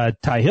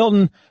 Ty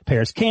Hilton,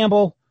 Paris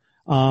Campbell,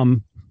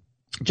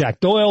 Jack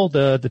Doyle,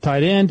 the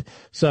tight end.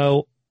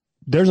 So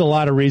there's a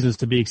lot of reasons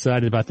to be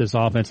excited about this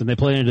offense, and they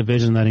play in a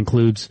division that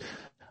includes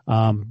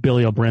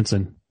Billy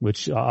O'Brinson,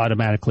 which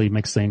automatically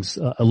makes things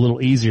a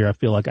little easier. I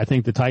feel like I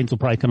think the Titans will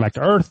probably come back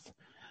to earth.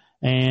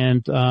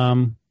 And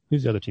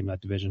who's the other team in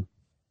that division?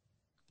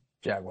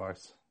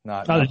 Jaguars.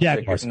 The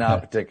Jaguars.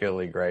 Not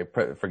particularly great.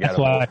 Forgettable. That's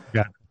why I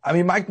forgot. I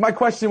mean, my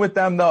question with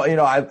them, though, you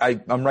know,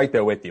 I'm right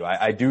there with you.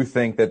 I do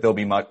think that they'll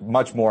be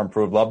much more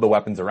improved. Love the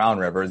weapons around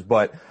Rivers,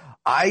 but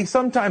I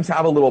sometimes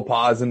have a little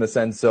pause in the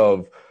sense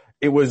of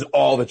it was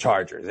all the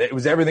Chargers. It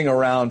was everything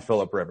around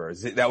Phillip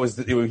Rivers.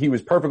 He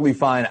was perfectly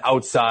fine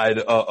outside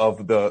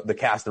of the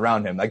cast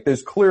around him. Like,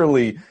 there's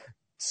clearly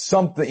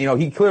something,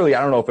 he clearly,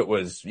 I don't know if it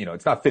was,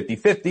 it's not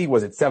 50-50.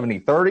 Was it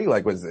 70-30?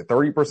 Like, was it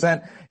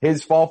 30%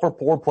 his fall for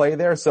poor play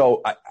there?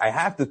 So I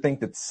have to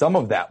think that some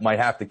of that might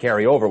have to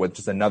carry over with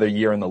just another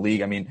year in the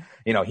league. I mean,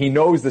 he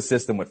knows the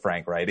system with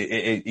Frank, right?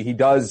 He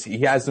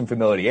has some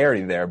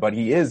familiarity there, but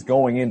he is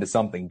going into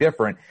something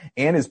different,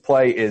 and his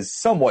play is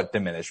somewhat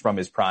diminished from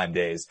his prime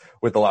days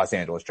with the Los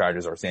Angeles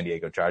Chargers, or San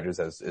Diego Chargers,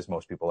 as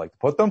most people like to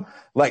put them.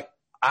 Like,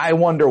 I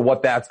wonder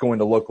what that's going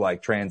to look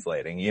like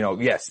translating.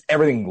 Yes,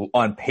 everything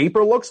on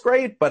paper looks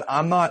great, but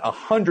I'm not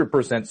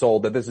 100%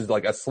 sold that this is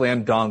like a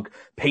slam dunk,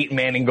 Peyton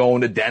Manning going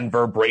to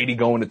Denver, Brady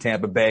going to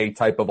Tampa Bay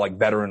type of like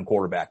veteran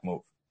quarterback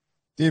move.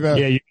 Devo.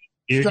 Yeah,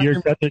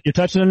 you're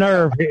touching a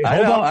nerve.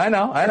 I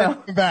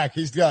know. Back.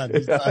 He's done.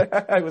 It was a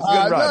good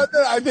run.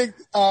 No, I think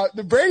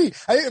the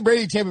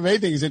Brady Tampa Bay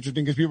thing is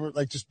interesting because people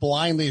like just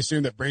blindly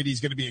assume that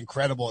Brady's going to be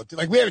incredible.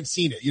 Like, we haven't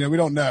seen it. We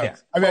don't know. Yeah,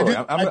 I mean,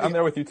 totally. I'm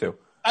there with you too.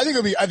 I think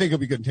it'll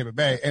be good in Tampa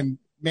Bay, and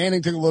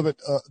Manning took a little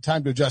bit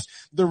time to adjust.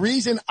 The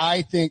reason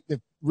I think that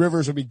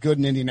Rivers will be good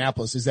in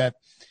Indianapolis is that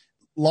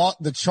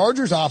the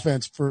Chargers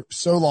offense for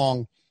so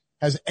long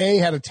has A,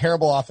 had a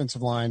terrible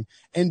offensive line,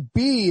 and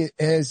B,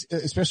 has,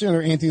 especially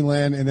under Anthony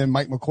Lynn and then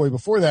Mike McCoy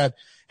before that,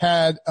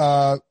 had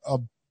a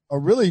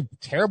really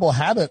terrible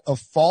habit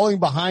of falling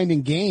behind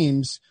in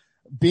games,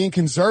 being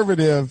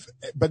conservative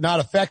but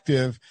not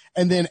effective,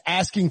 and then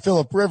asking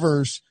Phillip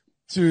Rivers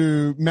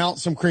to mount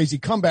some crazy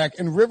comeback.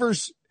 And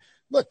Rivers,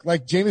 look,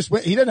 like Jameis,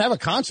 he doesn't have a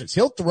conscience.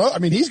 He'll throw. I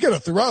mean, he's going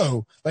to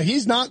throw. Like, he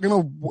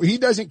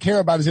doesn't care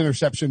about his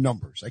interception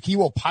numbers. Like, he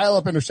will pile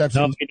up interceptions.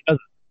 No, he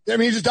doesn't. I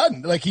mean, he just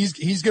doesn't. Like,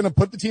 he's going to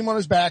put the team on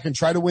his back and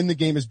try to win the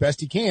game as best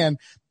he can.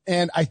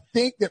 And I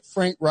think that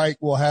Frank Reich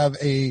will have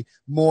a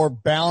more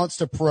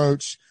balanced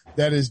approach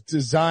that is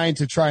designed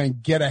to try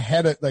and get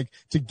ahead of, like,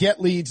 to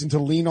get leads and to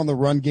lean on the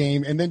run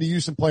game and then to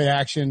use some play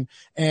action.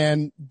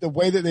 And the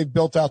way that they've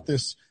built out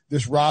this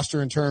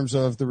roster in terms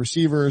of the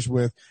receivers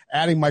with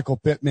adding Michael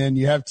Pittman,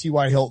 you have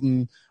T.Y.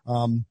 Hilton,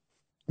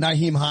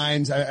 Nyheim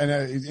Hines. I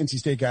know NC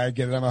State guy, I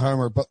get it. I'm a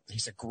homer, but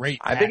he's a great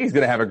back. I think he's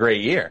going to have a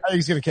great year. I think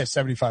he's going to catch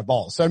 75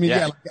 balls. So, I mean,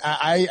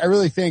 I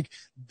really think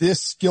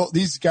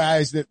these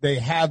guys that they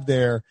have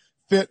there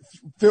fit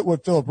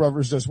what Phillip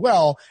Rivers does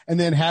well. And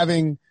then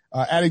adding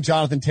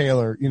Jonathan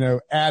Taylor,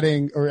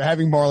 having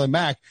Marlon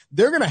Mack,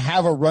 they're going to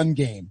have a run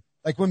game.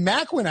 Like, when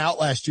Mack went out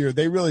last year,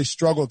 they really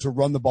struggled to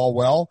run the ball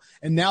well.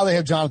 And now they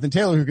have Jonathan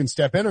Taylor who can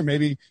step in, or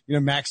maybe,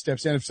 Mack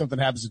steps in if something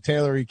happens to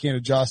Taylor, he can't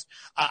adjust.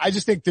 I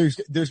just think there's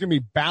going to be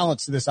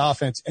balance to this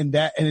offense, and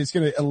it's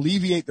going to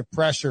alleviate the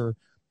pressure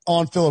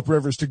on Phillip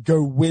Rivers to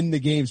go win the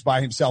games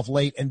by himself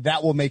late, and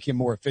that will make him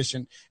more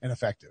efficient and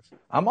effective.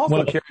 I'm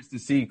also curious to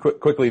see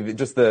quickly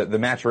just the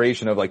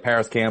maturation of like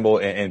Paris Campbell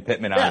and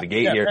Pittman out of the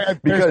gate here,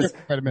 because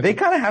they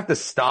kind of have to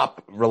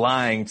stop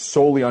relying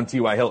solely on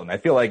T.Y. Hilton. I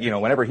feel like,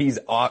 whenever he's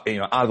out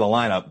of the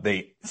lineup,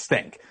 they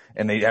stink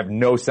and they have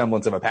no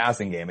semblance of a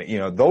passing game.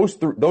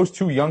 Those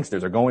two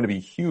youngsters are going to be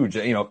huge.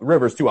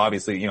 Rivers too,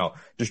 obviously,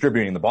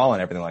 distributing the ball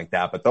and everything like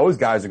that, but those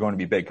guys are going to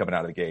be big coming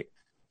out of the gate.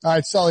 All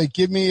right, Sully,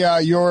 give me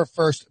your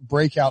first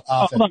breakout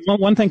offense. Hold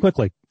on, one thing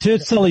quickly. To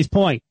Sully's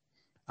point,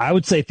 I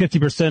would say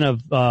 50%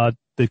 of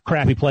the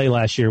crappy play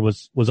last year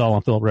was all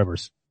on Phillip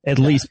Rivers. At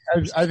least.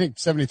 I think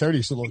 70-30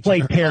 is a little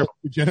played terrible.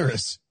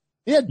 Generous.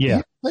 He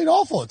played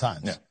awful at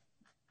times. Yeah.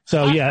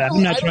 So,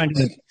 I'm not trying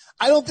to.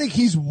 I don't think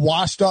he's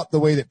washed up the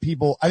way that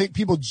I think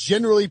people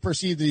generally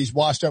perceive that he's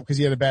washed up because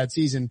he had a bad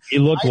season. He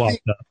looked washed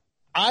up.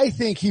 I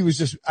think he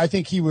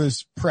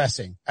was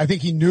pressing. I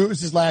think he knew it was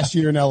his last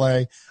year in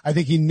LA. I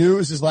think he knew it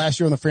was his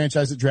last year on the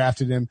franchise that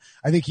drafted him.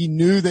 I think he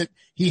knew that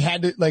he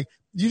had to, like,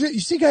 you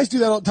see guys do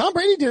that. Tom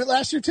Brady did it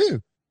last year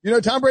too.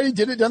 Tom Brady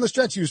did it down the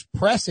stretch. He was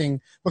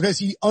pressing because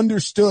he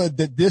understood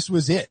that this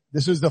was it.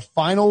 This was the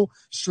final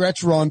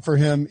stretch run for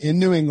him in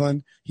New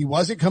England. He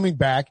wasn't coming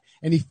back,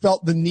 and he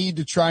felt the need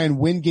to try and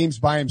win games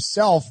by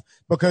himself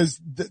because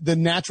the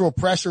natural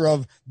pressure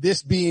of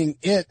this being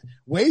it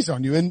weighs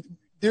on you. And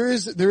there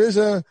is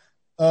a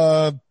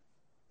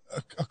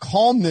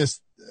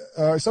calmness,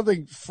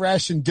 something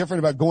fresh and different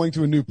about going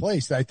to a new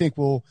place that I think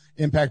will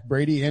impact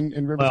Brady and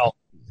Rivers. Well,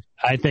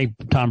 I think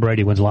Tom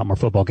Brady wins a lot more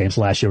football games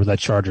last year with that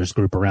Chargers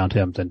group around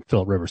him than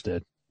Phillip Rivers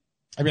did.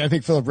 I mean, I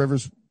think Phillip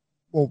Rivers,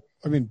 Phillip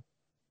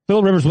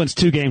Rivers wins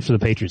 2 games for the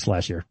Patriots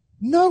last year.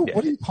 No,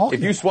 what are you talking about?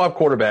 If you swap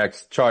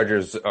quarterbacks,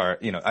 Chargers are,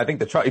 I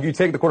think if you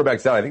take the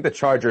quarterbacks out, I think the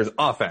Chargers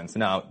offense,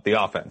 not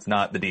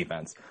the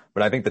defense,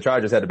 but I think the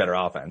Chargers had a better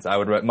offense. I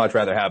would much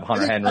rather have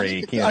Hunter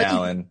Henry, Keenan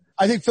Allen.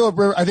 I think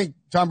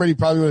Tom Brady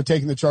probably would have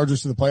taken the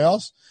Chargers to the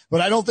playoffs,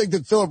 but I don't think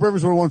that Phillip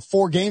Rivers would have won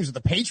 4 games with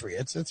the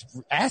Patriots. That's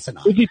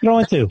asinine. Who'd he throw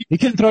it to? He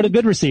couldn't throw to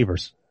good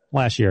receivers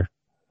last year.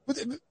 But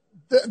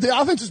the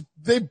offense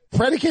they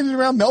predicated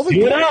around Melvin.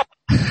 Get up!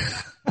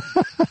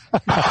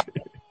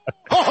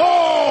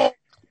 Oh!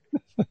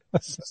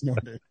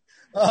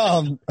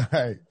 All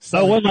right.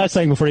 So one last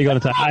thing before you go to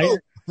Ty.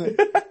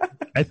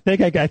 I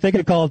think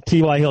I called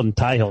T.Y. Hilton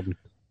Ty Hilton.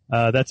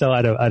 That's how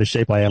out of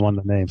shape I am on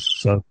the names.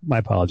 So my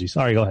apologies.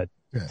 Sorry, go ahead.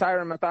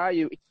 Tyrann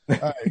Mathieu. All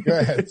right, go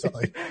ahead,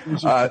 Sully.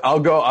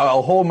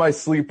 I'll hold my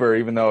sleeper,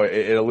 even though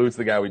it alludes to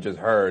the guy we just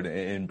heard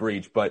in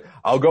Breach, but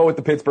I'll go with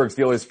the Pittsburgh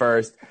Steelers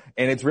first.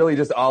 And it's really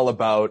just all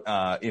about,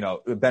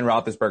 Ben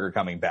Roethlisberger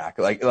coming back.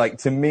 Like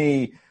to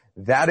me,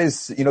 that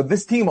is,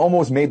 this team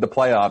almost made the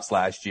playoffs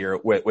last year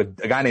with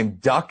a guy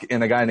named Duck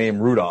and a guy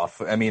named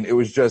Rudolph. I mean, it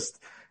was just,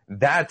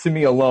 that to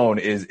me alone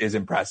is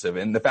impressive.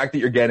 And the fact that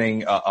you're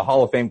getting a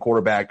Hall of Fame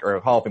quarterback or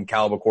a Hall of Fame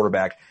caliber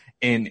quarterback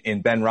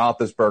in Ben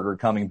Roethlisberger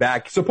coming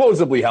back,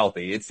 supposedly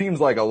healthy. It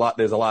seems like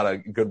there's a lot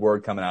of good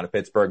word coming out of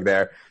Pittsburgh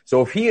there.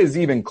 So if he is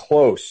even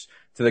close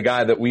to the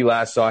guy that we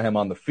last saw him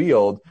on the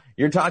field,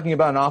 you're talking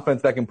about an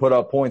offense that can put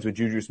up points with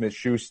Juju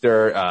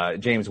Smith-Schuster,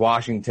 James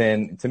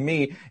Washington, to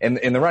me, and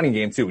in the running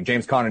game too.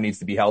 James Conner needs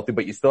to be healthy,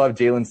 but you still have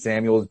Jalen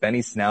Samuels,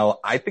 Benny Snell.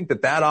 I think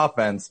that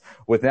offense,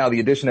 with now the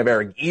addition of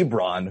Eric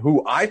Ebron,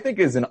 who I think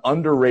is an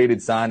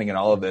underrated signing in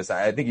all of this.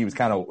 I think he was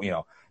kind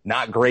of,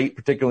 not great,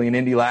 particularly in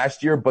Indy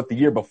last year, but the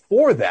year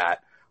before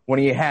that, when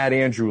he had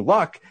Andrew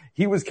Luck,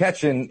 he was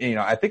catching,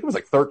 I think it was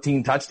like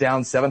 13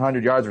 touchdowns,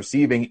 700 yards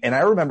receiving. And I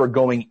remember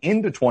going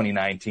into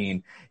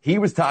 2019, he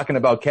was talking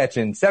about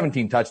catching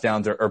 17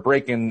 touchdowns or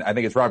breaking, I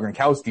think it's Rob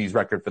Gronkowski's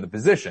record for the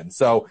position.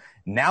 So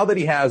now that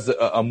he has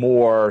a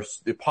more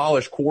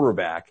polished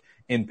quarterback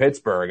in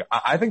Pittsburgh,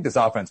 I think this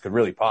offense could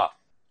really pop.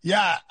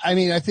 Yeah. I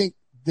mean, I think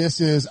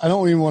this is, I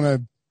don't even want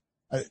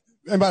to,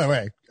 and by the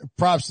way,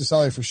 props to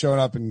Sully for showing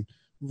up and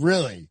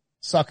really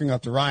sucking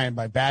up to Ryan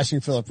by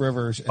bashing Phillip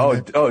Rivers.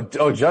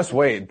 And just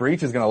wait.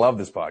 Breach is going to love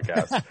this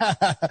podcast.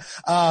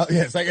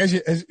 Yeah, it's like,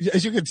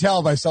 as you can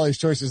tell by Sully's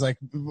choices, like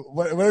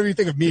whatever you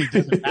think of me, it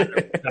doesn't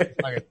matter.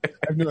 I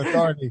have no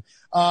authority.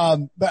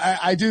 But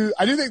I do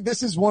think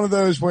this is one of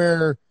those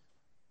where,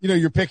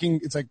 you're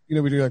picking, it's like, we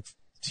do like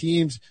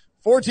teams,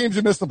 4 teams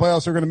who missed the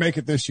playoffs are going to make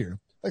it this year.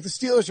 Like the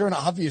Steelers are an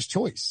obvious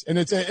choice, and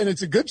it's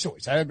a good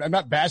choice. I'm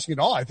not bashing at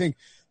all. I think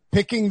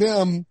picking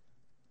them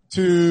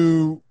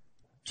to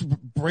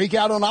break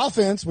out on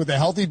offense with a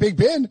healthy Big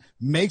Ben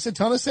makes a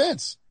ton of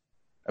sense.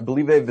 I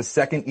believe they have the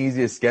second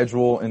easiest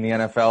schedule in the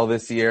NFL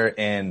this year.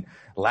 And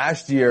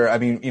last year, I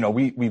mean,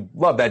 we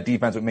love that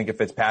defense with Minkah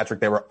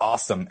Fitzpatrick. They were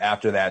awesome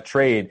after that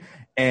trade.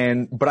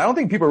 But I don't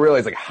think people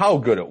realize like how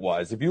good it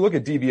was. If you look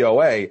at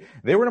DVOA,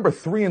 they were number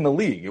 3 in the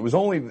league. It was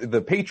only the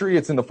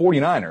Patriots and the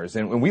 49ers.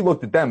 And we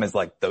looked at them as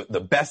like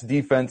the best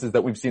defenses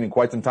that we've seen in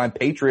quite some time.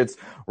 Patriots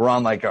were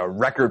on like a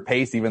record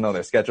pace, even though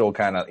their schedule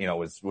kind of,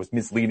 was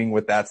misleading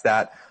with that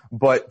stat.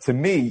 But to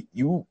me,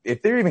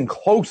 if they're even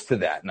close to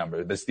that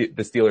number, the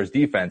Steelers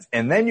defense,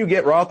 and then you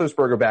get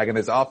Roethlisberger back and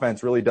this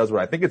offense really does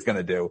what I think it's going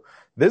to do,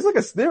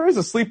 there is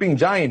a sleeping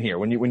giant here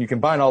when you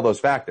combine all those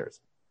factors.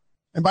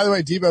 And by the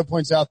way, Debo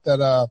points out that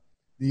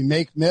the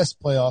make-miss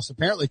playoffs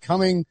apparently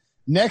coming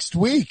next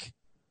week.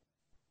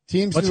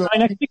 Teams. What's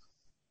next week?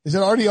 Is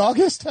it already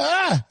August?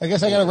 I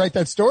guess I got to write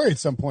that story at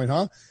some point,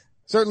 huh?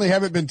 Certainly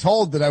haven't been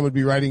told that I would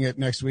be writing it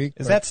next week.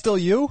 Is that still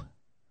you?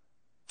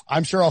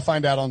 I'm sure I'll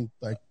find out on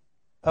like.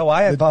 Oh,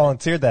 I had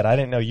volunteered that. I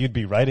didn't know you'd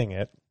be writing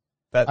it.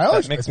 That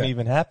makes me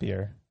even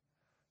happier.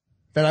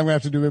 Then I'm going to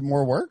have to do a bit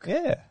more work?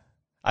 Yeah.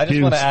 I just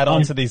want to add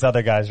on to these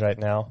other guys right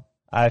now.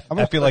 I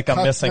feel like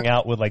I'm missing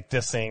out with like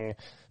dissing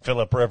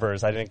Phillip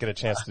Rivers. I didn't get a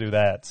chance to do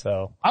that,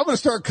 so. I'm going to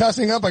start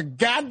cussing up a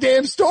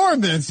goddamn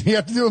storm then. So you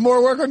have to do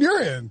more work on your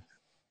end.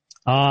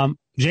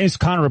 James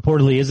Conner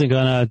reportedly isn't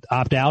going to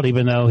opt out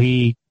even though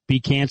he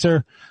beat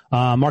cancer.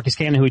 Marcus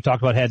Cannon, who we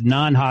talked about, had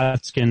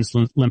non-Hodgkin's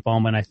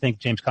lymphoma, and I think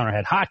James Conner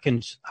had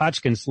Hodgkin's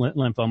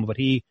lymphoma, but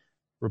he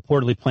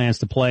reportedly plans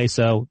to play.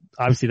 So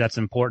obviously that's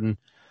important,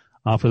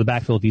 for the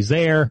backfield if he's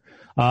there.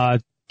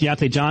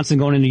 Deontay Johnson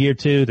going into year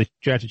 2. They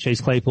drafted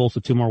Chase Claypool,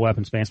 so 2 more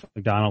weapons. Vance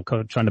McDonald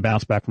trying to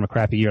bounce back from a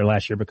crappy year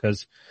last year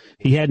because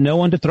he had no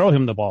one to throw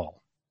him the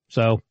ball.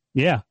 So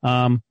yeah,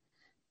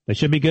 they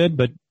should be good,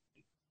 but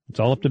it's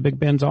all up to Big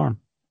Ben's arm.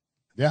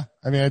 Yeah.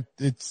 I mean, I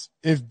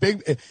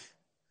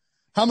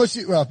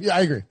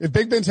agree. If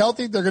Big Ben's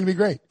healthy, they're going to be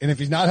great. And if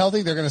he's not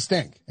healthy, they're going to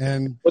stink.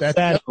 And what's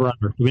that over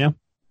under? Yeah.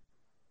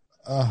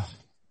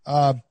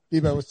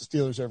 Bebo, what's the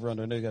Steelers over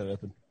under? I know you got it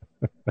open.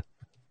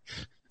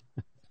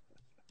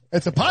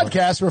 It's a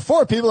podcast where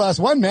 4 people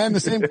ask one man the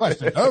same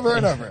question over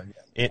and over again.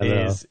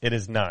 It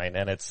is 9,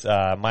 and it's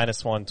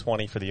minus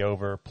 120 for the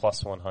over,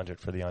 plus 100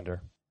 for the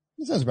under.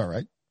 That sounds about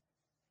right.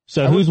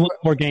 So who's won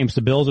more games,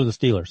 the Bills or the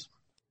Steelers?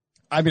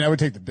 I mean, I would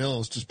take the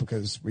Bills just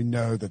because we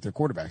know that their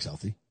quarterback's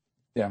healthy.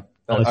 Yeah.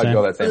 I'd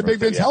go that same. Big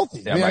Ben's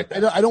healthy. Yeah, I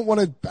mean, I don't want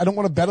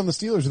to bet on the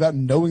Steelers without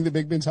knowing that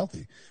Big Ben's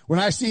healthy. When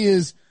I see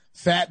his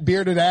fat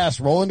bearded ass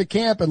roll into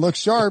camp and look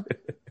sharp,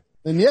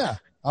 then yeah,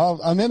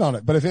 I'm in on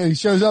it. But if he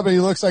shows up and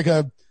he looks like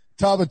a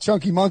tub of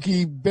Chunky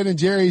Monkey Ben and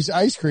Jerry's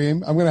ice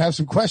cream, I'm going to have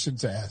some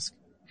questions to ask.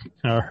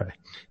 All right.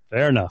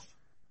 Fair enough.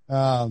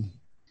 I'm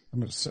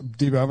going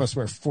to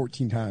swear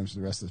 14 times for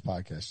the rest of this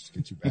podcast just to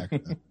get you back.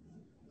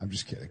 I'm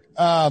just kidding.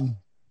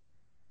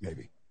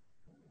 Maybe.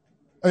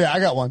 Oh yeah, I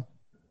got one.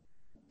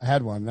 I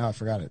had one. Now I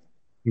forgot it.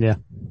 Yeah.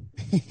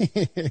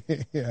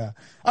 Yeah.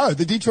 Oh,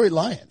 the Detroit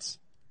Lions.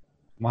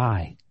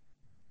 Why?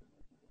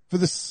 For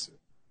this.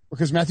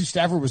 because Matthew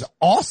Stafford was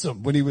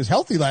awesome when he was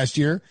healthy last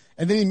year,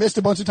 and then he missed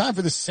a bunch of time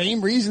for the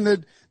same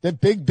reason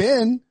that Big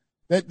Ben,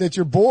 that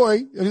your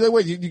boy. I mean,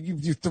 wait,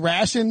 you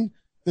thrashing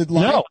the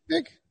line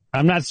pick?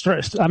 I'm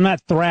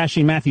not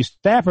thrashing Matthew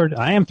Stafford.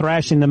 I am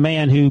thrashing the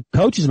man who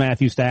coaches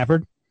Matthew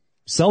Stafford,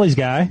 Sully's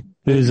guy.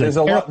 There's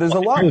a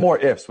lot more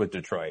ifs with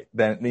Detroit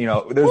than,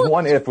 there's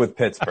one if with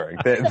Pittsburgh.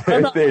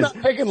 I'm not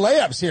taking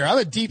layups here. I'm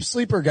a deep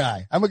sleeper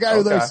guy. I'm a guy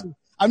who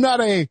I'm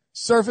not a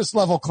surface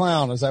level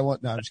clown as I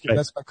want. No, I'm just kidding.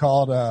 That's what I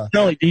called,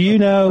 Sully, do you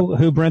know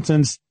who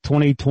Brinson's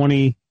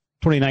 2019,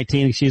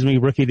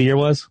 rookie of the year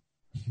was?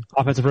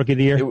 Offensive rookie of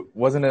the year?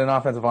 Wasn't it an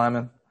offensive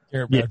lineman?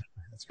 Yeah.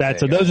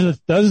 So those are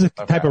the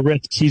type of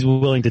risks he's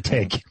willing to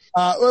take.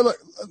 Well, look,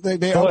 they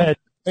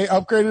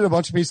upgraded a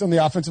bunch of pieces on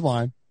the offensive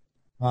line.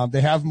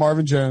 They have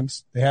Marvin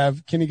Jones. They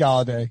have Kenny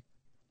Golladay.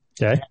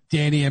 Okay.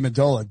 Danny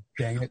Amendola.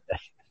 Dang it.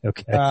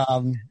 Okay.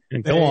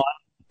 Go on.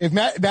 If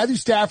Matthew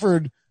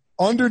Stafford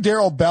under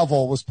Darrell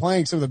Bevell was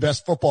playing some of the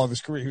best football of his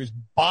career, he was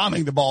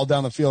bombing the ball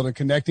down the field and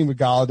connecting with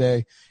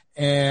Golladay.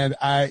 And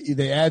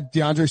they add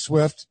DeAndre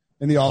Swift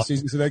in the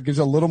offseason, so that gives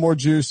a little more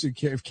juice. If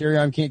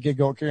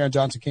Kerryon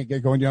Johnson can't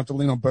get going, you have to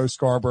lean on Bo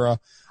Scarborough.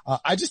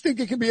 I just think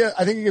it could be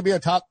a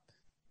top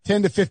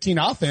 10 to 15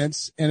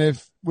 offense. And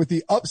if with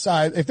the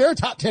upside, if they're a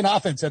top 10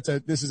 offense,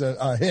 this is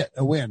a hit,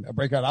 a win, a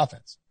breakout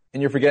offense.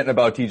 And you're forgetting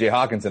about TJ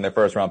Hawkinson, their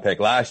first round pick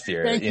last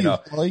year.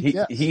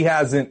 He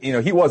hasn't,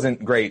 he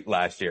wasn't great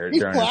last year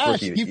during his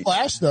rookie. He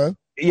flashed though.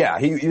 Yeah,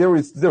 there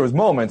was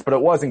moments, but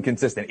it wasn't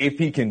consistent. If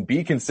he can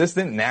be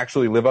consistent and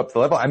actually live up to the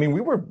level,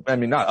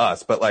 not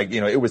us, but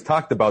it was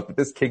talked about that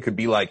this kid could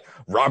be like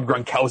Rob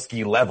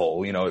Gronkowski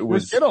level. He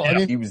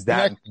was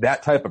that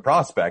type of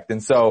prospect.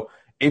 And so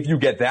if you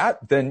get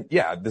that, then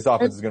this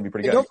offense is going to be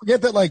pretty good. Don't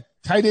forget that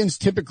tight ends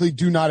typically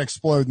do not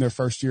explode in their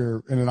first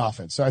year in an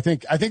offense. So I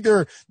think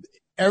there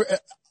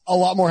a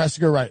lot more has to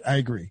go right. I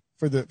agree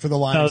for the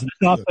Lions. So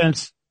this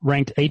offense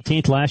ranked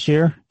 18th last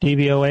year,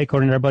 DVOA,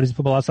 according to our buddies at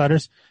Football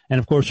Outsiders. And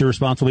of course, your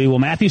response will be, well,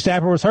 Matthew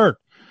Stafford was hurt.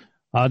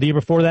 The year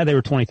before that, they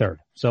were 23rd.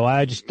 So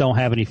I just don't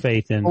have any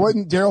faith in. Well,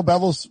 wasn't Darrell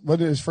Bevell's,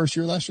 his first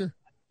year last year?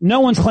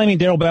 No one's claiming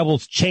Darrell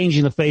Bevell's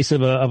changing the face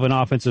of an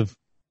offensive.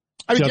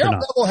 Darrell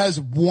Bevell has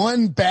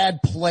one bad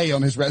play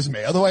on his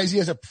resume. Otherwise, he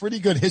has a pretty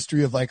good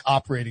history of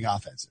operating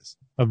offenses.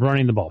 Of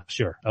running the ball.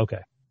 Sure. Okay.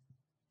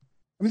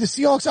 I mean, the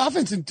Seahawks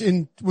offense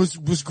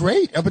was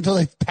great up until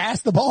they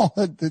passed the ball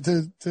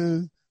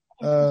to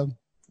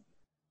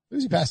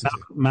who's he passing to?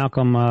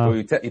 Malcolm.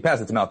 He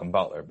passed it to Malcolm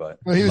Butler, but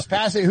he was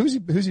passing.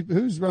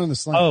 Who's running the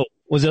slant? Oh,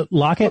 was it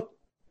Lockett?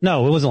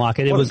 No, it wasn't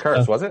Lockett. It was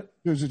Kearse, was it?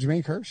 Was it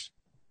Jermaine Kearse?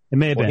 It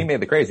may have been. He made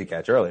the crazy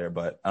catch earlier,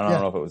 but I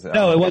don't know if it was.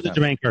 No, it wasn't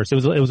Jermaine Kearse.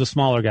 It was a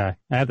smaller guy.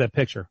 I have that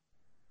picture.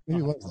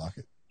 Maybe it was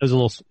Lockett. It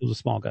was a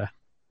small guy.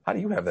 How do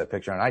you have that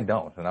picture and I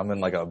don't? And I'm in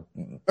Ryan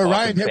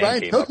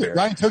took it.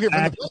 Ryan took it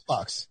from the press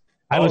box.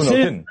 I was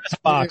sitting in the press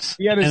box.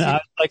 He had his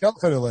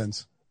photo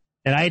lens.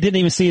 And I didn't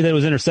even see that it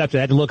was intercepted.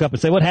 I had to look up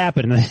and say, what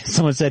happened? And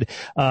someone said,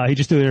 he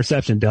just threw an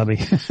interception, dummy.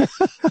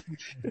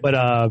 But,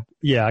 I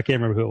can't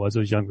remember who it was. It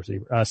was a young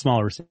receiver,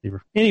 smaller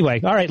receiver.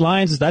 Anyway, all right,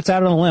 Lions, that's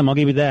out on a limb. I'll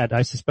give you that.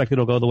 I suspect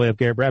it'll go the way of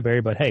Garrett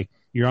Bradbury, but hey,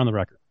 you're on the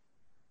record.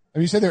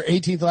 You said they're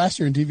 18th last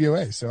year in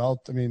DVOA. So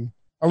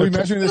are we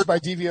measuring this by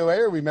DVOA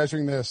or are we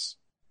measuring this?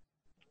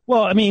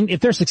 Well, if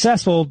they're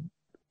successful,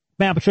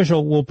 Matt Patricia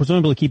will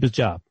presumably keep his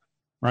job,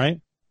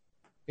 right?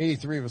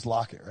 83 was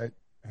Lockett, right?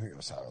 I think it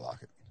was Tyler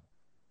Lockett.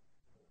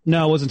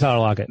 No, it wasn't Tyler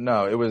Lockett.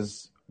 No, it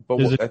was,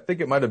 I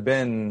think it might have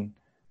been,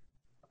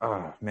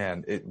 I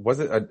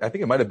think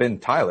it might have been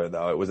Tyler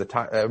though.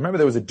 I remember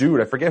there was a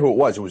dude, I forget who it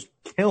was, who was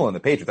killing the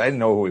Patriots. I didn't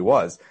know who he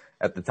was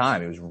at the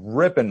time. He was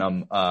ripping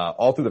them,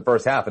 all through the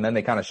first half, and then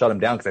they kind of shut him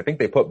down because I think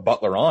they put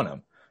Butler on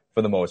him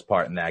for the most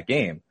part in that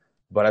game.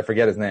 But I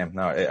forget his name.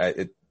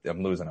 No,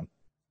 I'm losing him.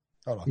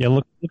 Hold on. Yeah,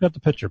 look up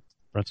the picture,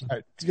 Bretson. All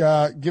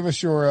right, give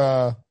us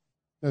your,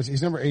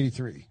 he's number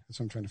 83. That's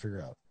what I'm trying to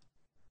figure out.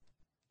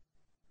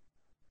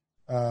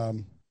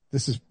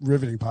 This is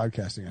riveting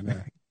podcasting, I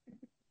know.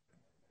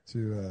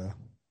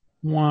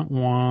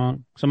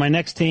 So my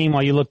next team,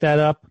 while you look that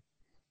up.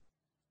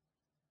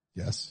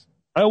 Yes.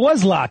 It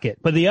was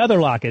Lockett, but the other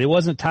Lockett. It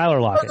wasn't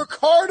Tyler Lockett.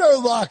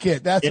 Ricardo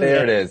Lockett. That's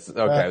there it is.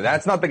 Okay.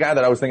 That's not the guy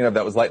that I was thinking of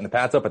that was lighting the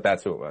Pats up, but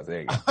that's who it was.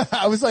 There you go.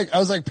 I was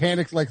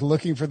panicked,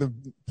 looking for the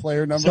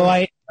player number. So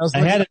I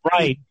had it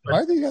right. Why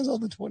are you guys all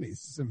the 20s?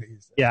 It's amazing.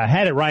 Yeah, I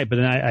had it right, but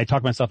then I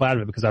talked myself out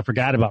of it because I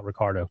forgot about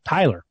Ricardo.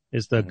 Tyler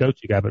is the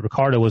go-to guy, but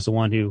Ricardo was the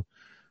one who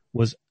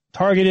was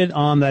targeted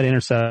on that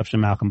interception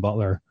Malcolm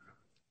Butler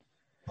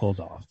pulled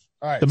off.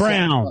 All right. The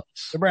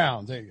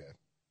Browns. There you go.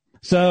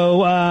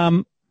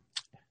 So,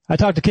 I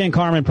talk to Ken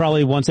Carman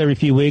probably once every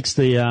few weeks,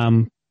 the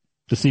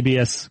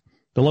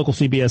local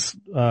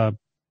CBS,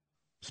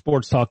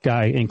 sports talk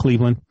guy in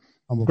Cleveland.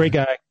 Great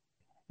guy.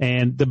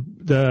 And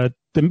the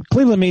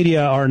Cleveland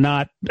media are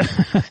not,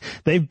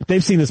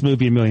 they've seen this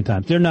movie a million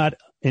times. They're not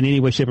in any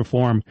way, shape or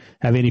form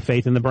have any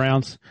faith in the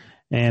Browns.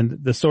 And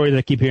the story that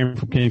I keep hearing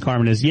from Ken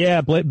Carman is,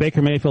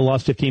 Baker Mayfield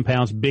lost 15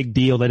 pounds. Big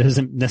deal. That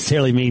doesn't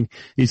necessarily mean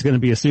he's going to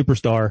be a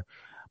superstar.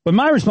 But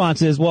my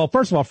response is, well,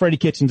 first of all, Freddie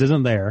Kitchens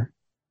isn't there.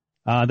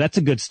 That's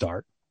a good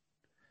start.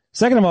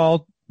 Second of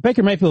all,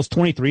 Baker Mayfield's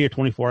 23 or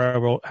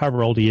 24,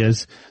 however old he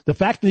is. The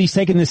fact that he's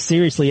taking this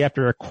seriously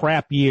after a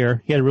crap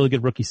year, he had a really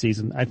good rookie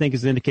season, I think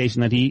is an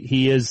indication that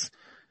he is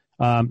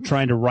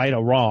trying to right a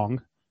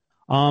wrong.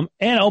 And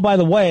oh, by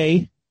the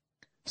way,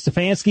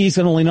 Stefanski's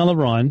going to lean on the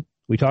run.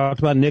 We talked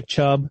about Nick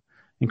Chubb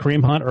and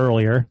Kareem Hunt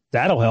earlier.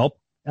 That'll help.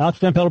 Alex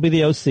Van Pelt will be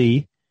the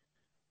OC.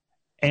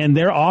 And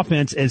their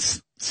offense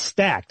is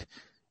stacked.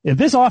 If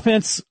this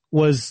offense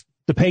was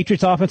the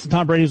Patriots offense and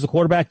Tom Brady was the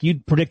quarterback,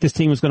 you'd predict this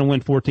team was going to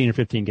win 14 or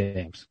 15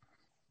 games.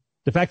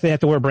 The fact they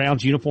have to wear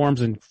Browns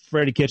uniforms and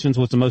Freddie Kitchens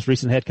was the most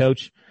recent head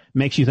coach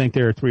makes you think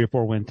they're a 3 or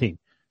 4 win team.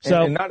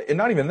 So, and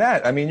not even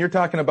that. I mean, you're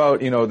talking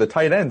about, the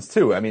tight ends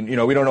too. I mean,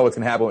 we don't know what's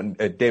going to happen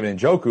with David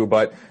Njoku,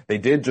 but they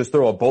did just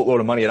throw a boatload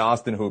of money at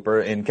Austin Hooper,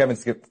 and Kevin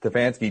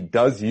Stefanski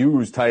does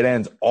use tight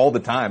ends all the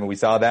time. And we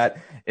saw that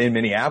in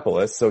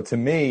Minneapolis. So to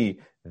me,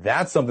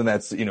 that's something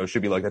that's,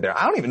 should be looked at there.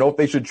 I don't even know if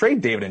they should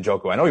trade David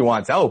Njoku. I know he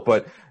wants out,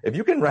 but if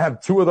you can have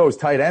 2 of those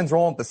tight ends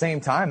rolling at the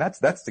same time,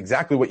 that's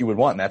exactly what you would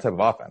want in that type of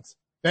offense.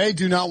 They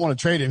do not want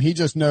to trade him. He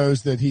just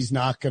knows that he's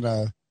not going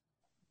to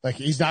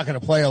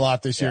play a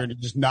lot this year, and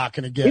he's just not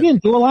going to get. He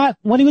didn't do a lot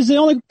when he was the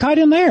only tight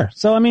end there.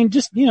 So, I mean,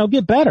 just,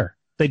 get better.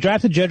 They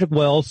drafted Jedrick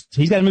Wells.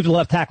 He's got to move to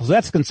left tackle. So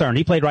that's a concern.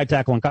 He played right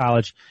tackle in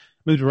college,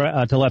 moved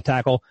to left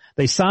tackle.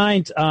 They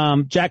signed,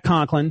 Jack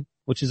Conklin,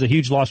 which is a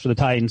huge loss for the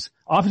Titans.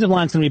 Offensive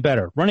line's going to be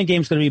better. Running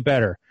game's going to be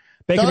better.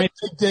 They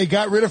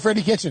got rid of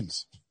Freddie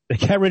Kitchens. They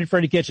got rid of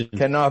Freddie Kitchens.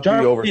 Cannot be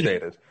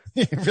overstated.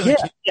 Really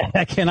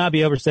that cannot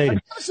be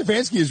overstated.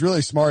 Stefanski is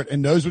really smart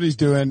and knows what he's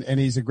doing, and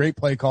he's a great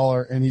play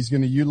caller, and he's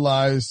going to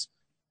utilize,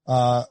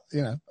 a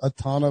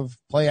ton of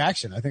play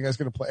action. I think that's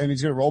going to play, and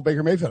he's going to roll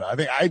Baker Mayfield. I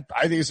think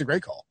it's a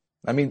great call.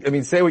 I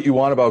mean, say what you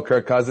want about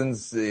Kirk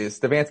Cousins.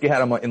 Stefanski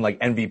had him in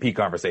MVP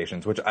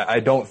conversations, which I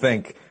don't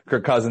think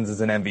Kirk Cousins is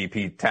an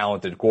MVP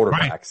talented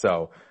quarterback. Right.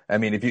 So, I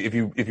mean, if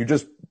you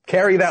just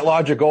carry that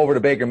logic over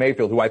to Baker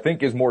Mayfield, who I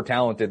think is more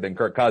talented than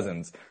Kirk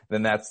Cousins,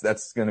 then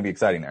that's going to be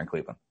exciting there in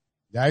Cleveland.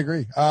 Yeah, I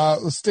agree.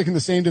 Let's stick in the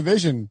same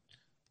division,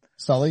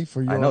 Sully,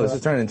 for your. I know this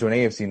is turning into an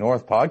AFC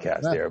North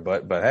podcast here,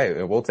 but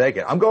hey, we'll take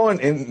it. I'm going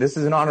in. This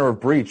is in honor of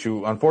Breach,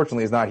 who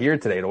unfortunately is not here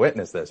today to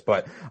witness this,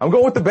 but I'm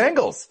going with the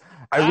Bengals.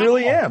 I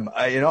really am.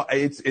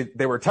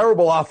 They were a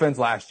terrible offense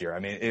last year. I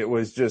mean, it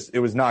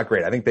was not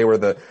great. I think they were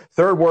the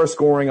 3rd worst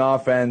scoring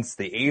offense,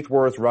 the 8th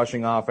worst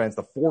rushing offense,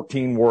 the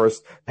 14th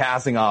worst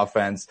passing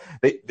offense.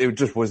 It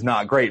just was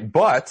not great,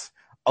 but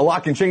a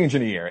lot can change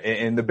in a year.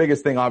 And the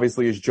biggest thing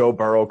obviously is Joe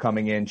Burrow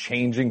coming in,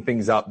 changing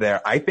things up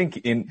there. I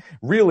think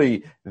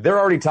they're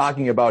already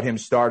talking about him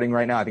starting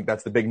right now. I think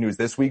that's the big news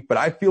this week, but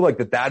I feel like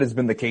that has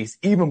been the case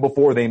even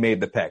before they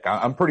made the pick.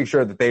 I'm pretty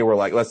sure that they were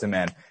like, listen,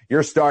 man,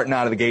 you're starting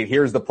out of the gate.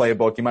 Here's the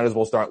playbook. You might as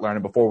well start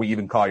learning before we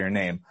even call your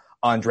name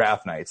on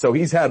draft night. So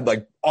he's had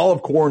all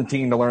of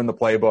quarantine to learn the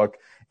playbook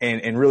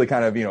and really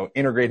kind of,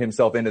 integrate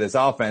himself into this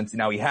offense.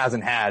 Now he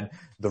hasn't had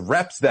the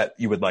reps that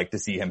you would like to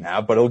see him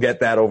have, but he'll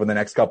get that over the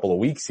next couple of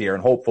weeks here,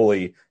 and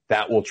hopefully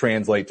that will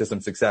translate to some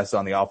success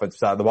on the offensive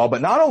side of the ball.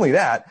 But not only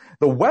that,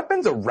 the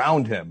weapons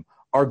around him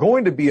are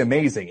going to be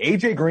amazing.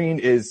 AJ Green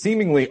is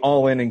seemingly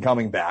all in and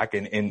coming back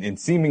and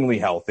seemingly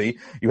healthy.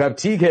 You have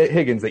T.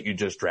 Higgins that you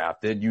just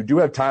drafted. You do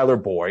have Tyler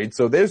Boyd.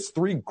 So there's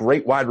 3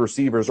 great wide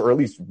receivers, or at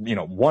least,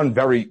 one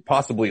very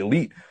possibly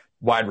elite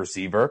wide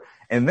receiver.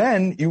 And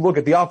then you look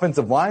at the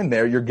offensive line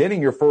there, you're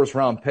getting your 1st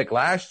round pick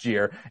last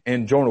year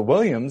and Jonah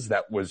Williams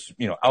that was,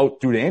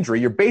 out due to injury.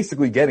 You're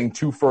basically getting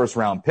 2 1st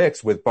round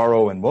picks with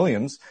Burrow and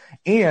Williams.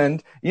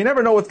 And you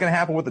never know what's going to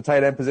happen with the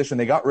tight end position.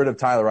 They got rid of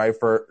Tyler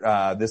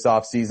Eifert, this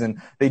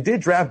offseason. They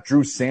did draft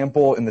Drew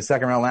Sample in the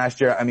 2nd round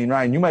last year. I mean,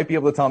 Ryan, you might be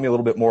able to tell me a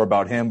little bit more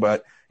about him,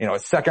 but a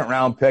 2nd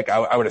round pick,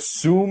 I would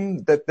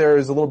assume that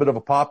there's a little bit of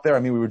a pop there. I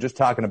mean, we were just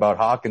talking about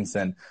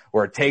Hawkinson,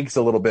 where it takes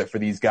a little bit for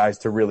these guys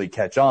to really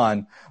catch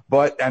on.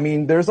 But I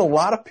mean, there's a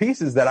lot of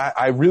pieces that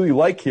I really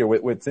like here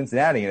with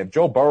Cincinnati. And if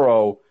Joe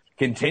Burrow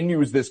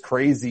continues this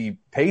crazy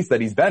pace that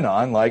he's been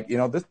on,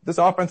 this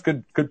offense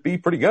could be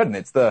pretty good. And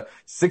it's the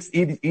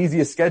 6th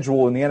easiest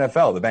schedule in the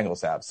NFL the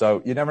Bengals have.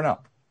 So you never know.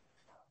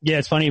 Yeah,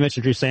 it's funny you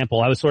mentioned Drew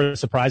Sample. I was sort of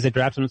surprised they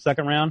drafted him in the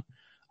 2nd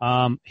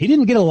round. He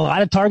didn't get a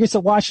lot of targets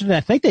at Washington.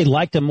 I think they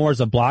liked him more as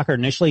a blocker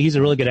initially. He's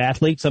a really good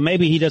athlete, so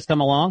maybe he does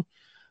come along.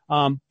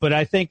 But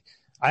I think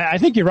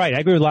you're right. I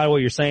agree with a lot of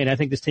what you're saying. I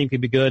think this team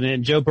could be good.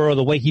 And Joe Burrow,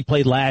 the way he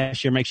played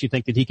last year makes you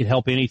think that he could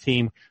help any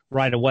team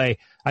right away.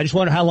 I just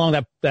wonder how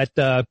long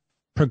that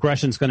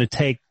progression is going to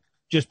take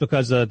just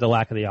because of the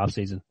lack of the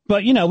offseason.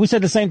 But, we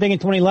said the same thing in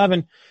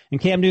 2011, and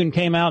Cam Newton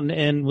came out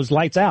and was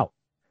lights out.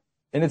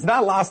 And it's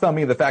not lost on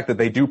me the fact that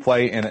they do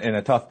play in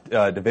a tough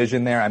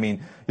division there. I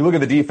mean, you look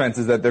at the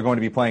defenses that they're going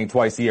to be playing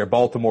twice a year.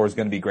 Baltimore is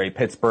going to be great.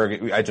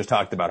 Pittsburgh, I just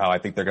talked about how I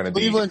think they're going to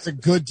be. Cleveland's a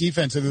good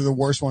defense, and they're the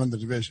worst one in the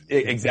division.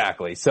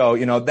 Exactly. So,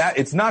 that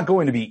it's not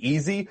going to be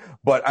easy,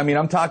 but I mean,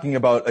 I'm talking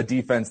about a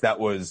defense that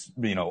was,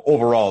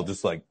 overall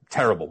just like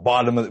terrible,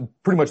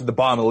 pretty much at the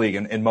bottom of the league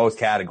in most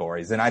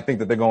categories. And I think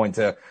that they're going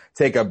to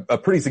take a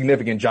pretty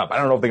significant jump. I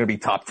don't know if they're going to be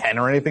top 10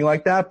 or anything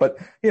like that, but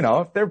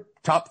if they're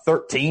top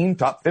 13,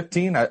 top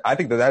 15, I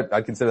think that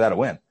I'd consider that a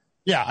win.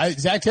 Yeah.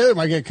 Zach Taylor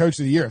might get coach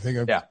of the year if they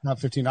go top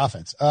 15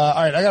 offense. All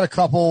right. I got a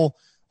couple,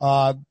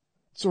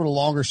 sort of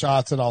longer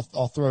shots that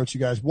I'll throw at you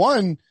guys.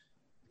 One,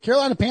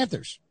 Carolina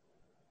Panthers.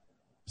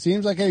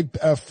 Seems like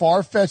a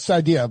far-fetched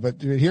idea,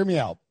 but hear me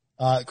out.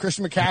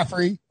 Christian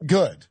McCaffrey,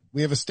 good.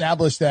 We have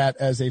established that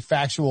as a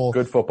factual.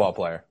 Good football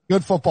player.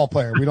 Good football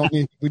player. We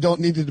don't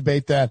need to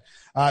debate that.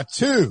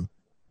 Two,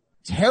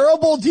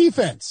 terrible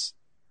defense.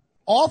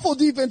 Awful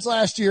defense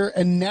last year,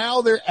 and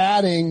now they're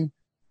adding,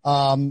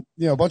 a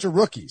bunch of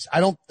rookies. I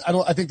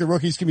think the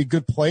rookies can be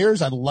good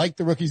players. I like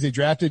the rookies they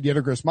drafted,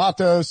 Yetur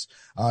Gross-Matos,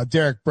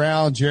 Derek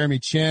Brown, Jeremy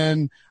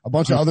Chin, a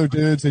bunch of other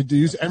dudes. They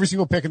use every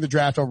single pick in the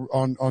draft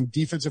on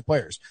defensive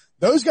players.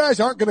 Those guys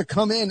aren't going to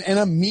come in and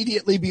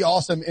immediately be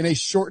awesome in a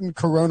shortened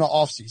Corona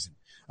offseason.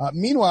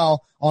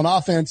 Meanwhile, on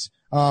offense,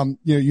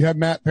 you have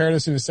Matt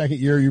Paradis in his second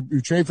year. You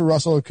trade for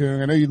Russell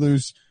Okung. I know you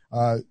lose,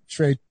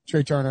 Trey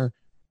Turner.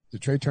 Is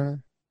it Trey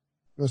Turner?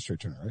 It was Trey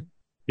Turner, right?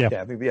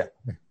 Yeah, I think, yeah.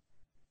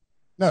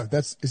 No,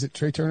 is it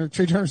Trey Turner?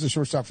 Trey Turner's the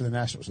shortstop for the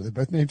Nationals. Are they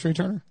both named Trey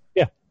Turner?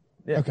 Yeah.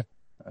 Okay.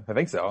 I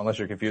think so, unless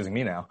you're confusing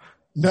me now.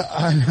 No,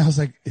 I was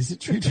like, is it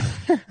Trey Turner?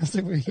 I was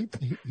like, wait,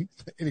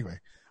 anyway,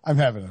 I'm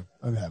having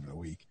a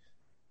week.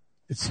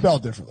 It's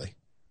spelled differently.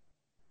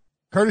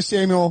 Curtis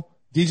Samuel,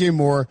 DJ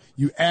Moore,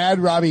 you add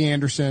Robbie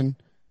Anderson,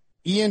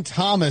 Ian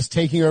Thomas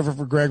taking over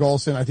for Greg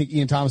Olsen. I think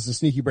Ian Thomas is a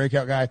sneaky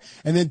breakout guy.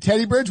 And then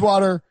Teddy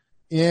Bridgewater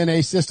in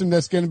a system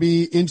that's going to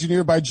be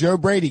engineered by Joe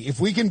Brady. If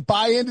we can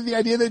buy into the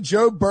idea that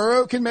Joe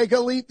Burrow can make a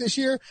leap this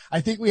year,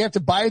 I think we have to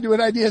buy into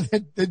an idea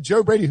that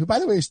Joe Brady, who by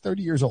the way is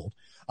 30 years old,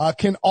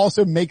 can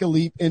also make a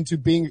leap into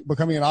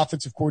becoming an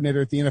offensive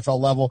coordinator at the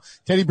NFL level.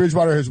 Teddy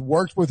Bridgewater has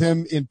worked with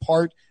him in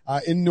part,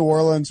 in New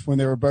Orleans when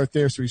they were both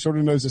there. So he sort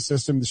of knows the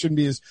system. There shouldn't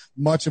be as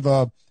much of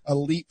a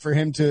leap for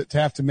him to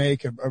have to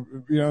make,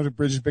 to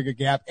bridge as big a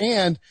gap.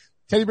 And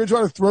Teddy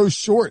Bridgewater throws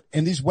short,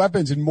 and these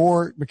weapons and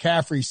Moore,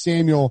 McCaffrey,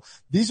 Samuel,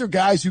 these are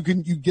guys you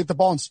get the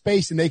ball in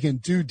space and they can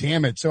do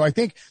damage. So I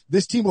think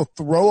this team will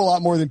throw a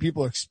lot more than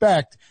people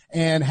expect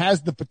and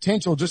has the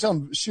potential just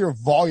on sheer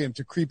volume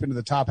to creep into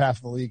the top half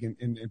of the league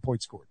in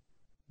points scored.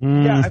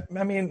 Yeah,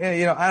 I mean,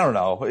 I don't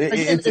know.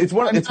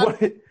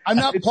 I'm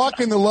not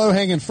plucking the low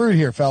hanging fruit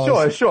here,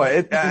 fellas. Sure.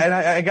 And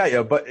I got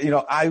you, but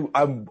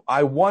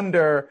I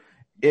wonder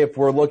if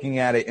we're looking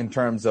at it in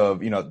terms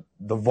of,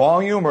 the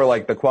volume or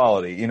like the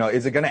quality,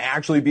 is it going to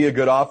actually be a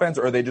good offense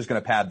or are they just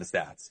going to pad the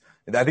stats?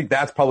 I think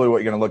that's probably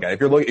what you're going to look at.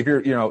 If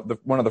you're,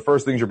 one of the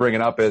first things you're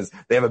bringing up is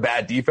they have a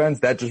bad defense,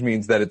 that just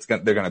means that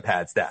they're going to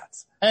pad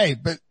stats. Hey,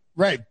 but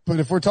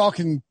if we're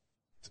talking,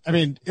 sure,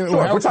 if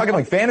we're talking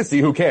like fantasy,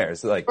 who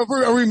cares? Like,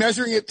 are we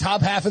measuring it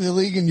top half of the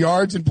league in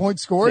yards and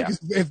points scored?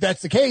 Yeah. If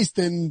that's the case,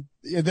 then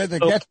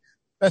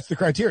that's the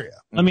criteria.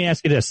 Let me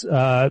ask you this,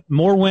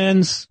 more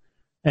wins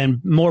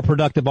and more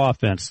productive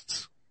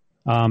offense,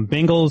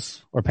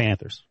 Bengals or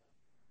Panthers?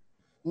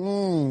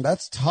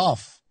 That's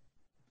tough.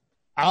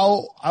 I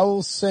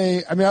will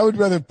say, I would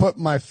rather put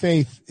my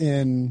faith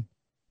in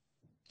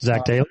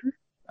Zach Taylor.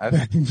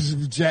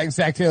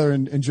 Zach Taylor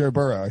and Joe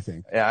Burrow, I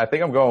think. Yeah, I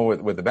think I'm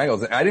going with the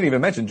Bengals. I didn't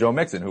even mention Joe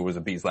Mixon, who was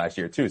a beast last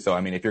year too. So,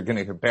 if you're going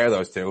to compare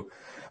those two,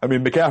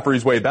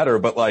 McCaffrey's way better,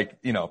 but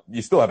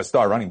you still have a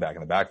star running back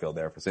in the backfield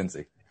there for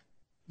Cincy.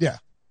 Yeah.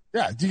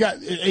 Yeah. You got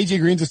AJ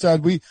Green's a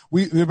stud. They're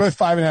both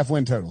 5.5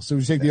 win totals. So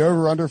we take the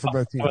over under for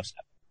both teams.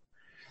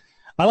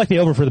 I like the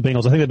over for the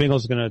Bengals. I think the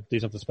Bengals are going to do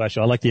something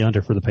special. I like the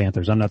under for the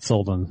Panthers. I'm not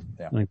sold on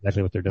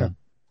exactly what they're doing.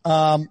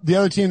 The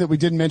other team that we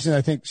didn't mention,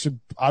 I think should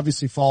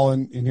obviously fall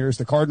in here is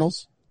the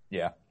Cardinals.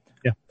 Yeah.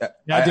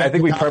 I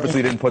think we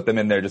purposely didn't put them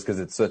in there just because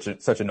it's such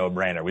a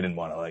no-brainer. We didn't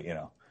want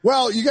to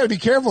Well, you got to be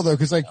careful though,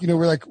 because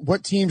we're like,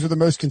 what teams are the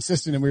most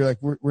consistent? And we were like,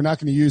 we're not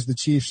going to use the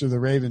Chiefs or the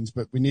Ravens,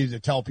 but we needed to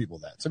tell people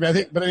that. So I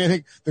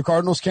think the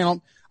Cardinals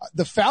count.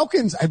 The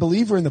Falcons, I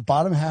believe, are in the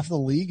bottom half of the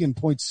league in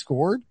points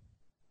scored.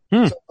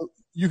 So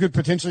you could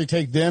potentially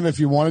take them if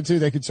you wanted to.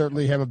 They could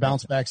certainly have a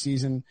bounce back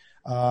season.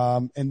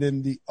 And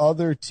then the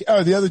other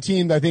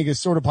team that I think is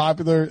sort of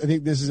popular. I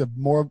think this is a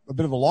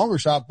bit of a longer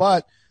shot,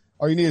 but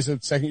all you need is a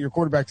second year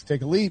quarterback to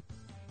take a leap.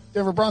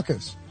 Denver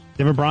Broncos.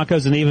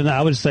 And even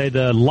I would say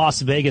the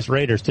Las Vegas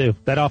Raiders too.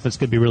 That offense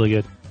could be really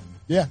good.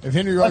 Yeah. If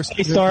Henry Ruggs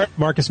start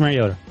Marcus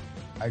Mariota.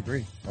 I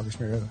agree. Marcus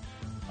Mariota.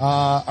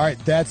 All right.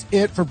 That's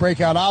it for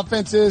Breakout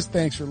Offenses.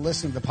 Thanks for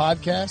listening to the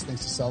podcast.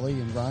 Thanks to Sully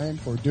and Ryan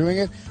for doing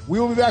it. We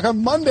will be back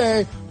on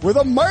Monday with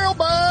a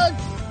mailbag.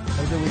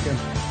 Have a good weekend.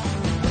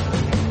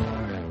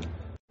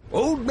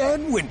 Old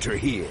Man Winter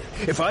here.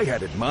 If I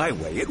had it my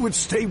way, it would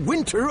stay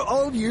winter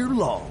all year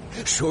long.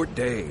 Short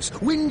days,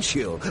 wind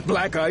chill,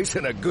 black ice,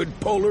 and a good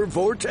polar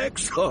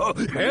vortex. Oh,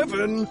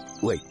 heaven.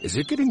 Wait, is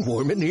it getting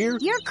warm in here?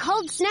 Your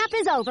cold snap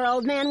is over,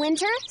 Old Man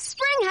Winter.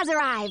 Spring has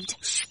arrived.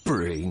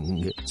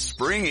 Spring.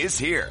 Spring is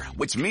here,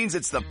 which means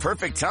it's the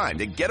perfect time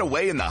to get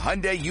away in the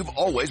Hyundai you've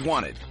always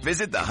wanted.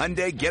 Visit the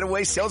Hyundai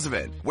Getaway Sales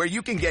Event, where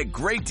you can get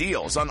great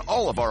deals on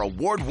all of our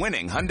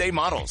award-winning Hyundai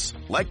models,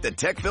 like the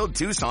tech-filled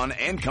Tucson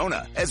and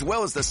Kona, as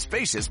well as the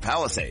spacious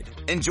Palisade.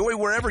 Enjoy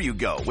wherever you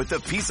go with the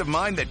peace of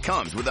mind that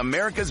comes with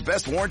America's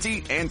best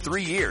warranty and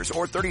 3 years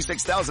or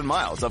 36,000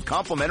 miles of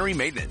complimentary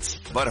maintenance.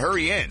 But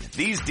hurry in,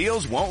 these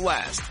deals won't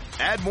last.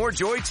 Add more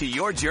joy to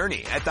your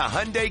journey at the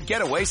Hyundai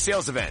Getaway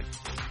Sales Event.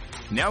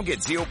 Now get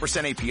 0%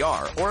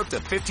 APR or up to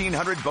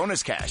 $1,500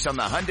 bonus cash on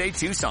the Hyundai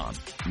Tucson.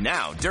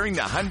 Now during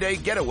the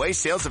Hyundai Getaway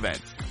Sales Event.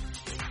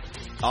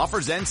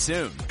 Offers end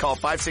soon. Call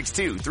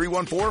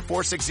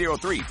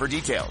 562-314-4603 for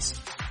details.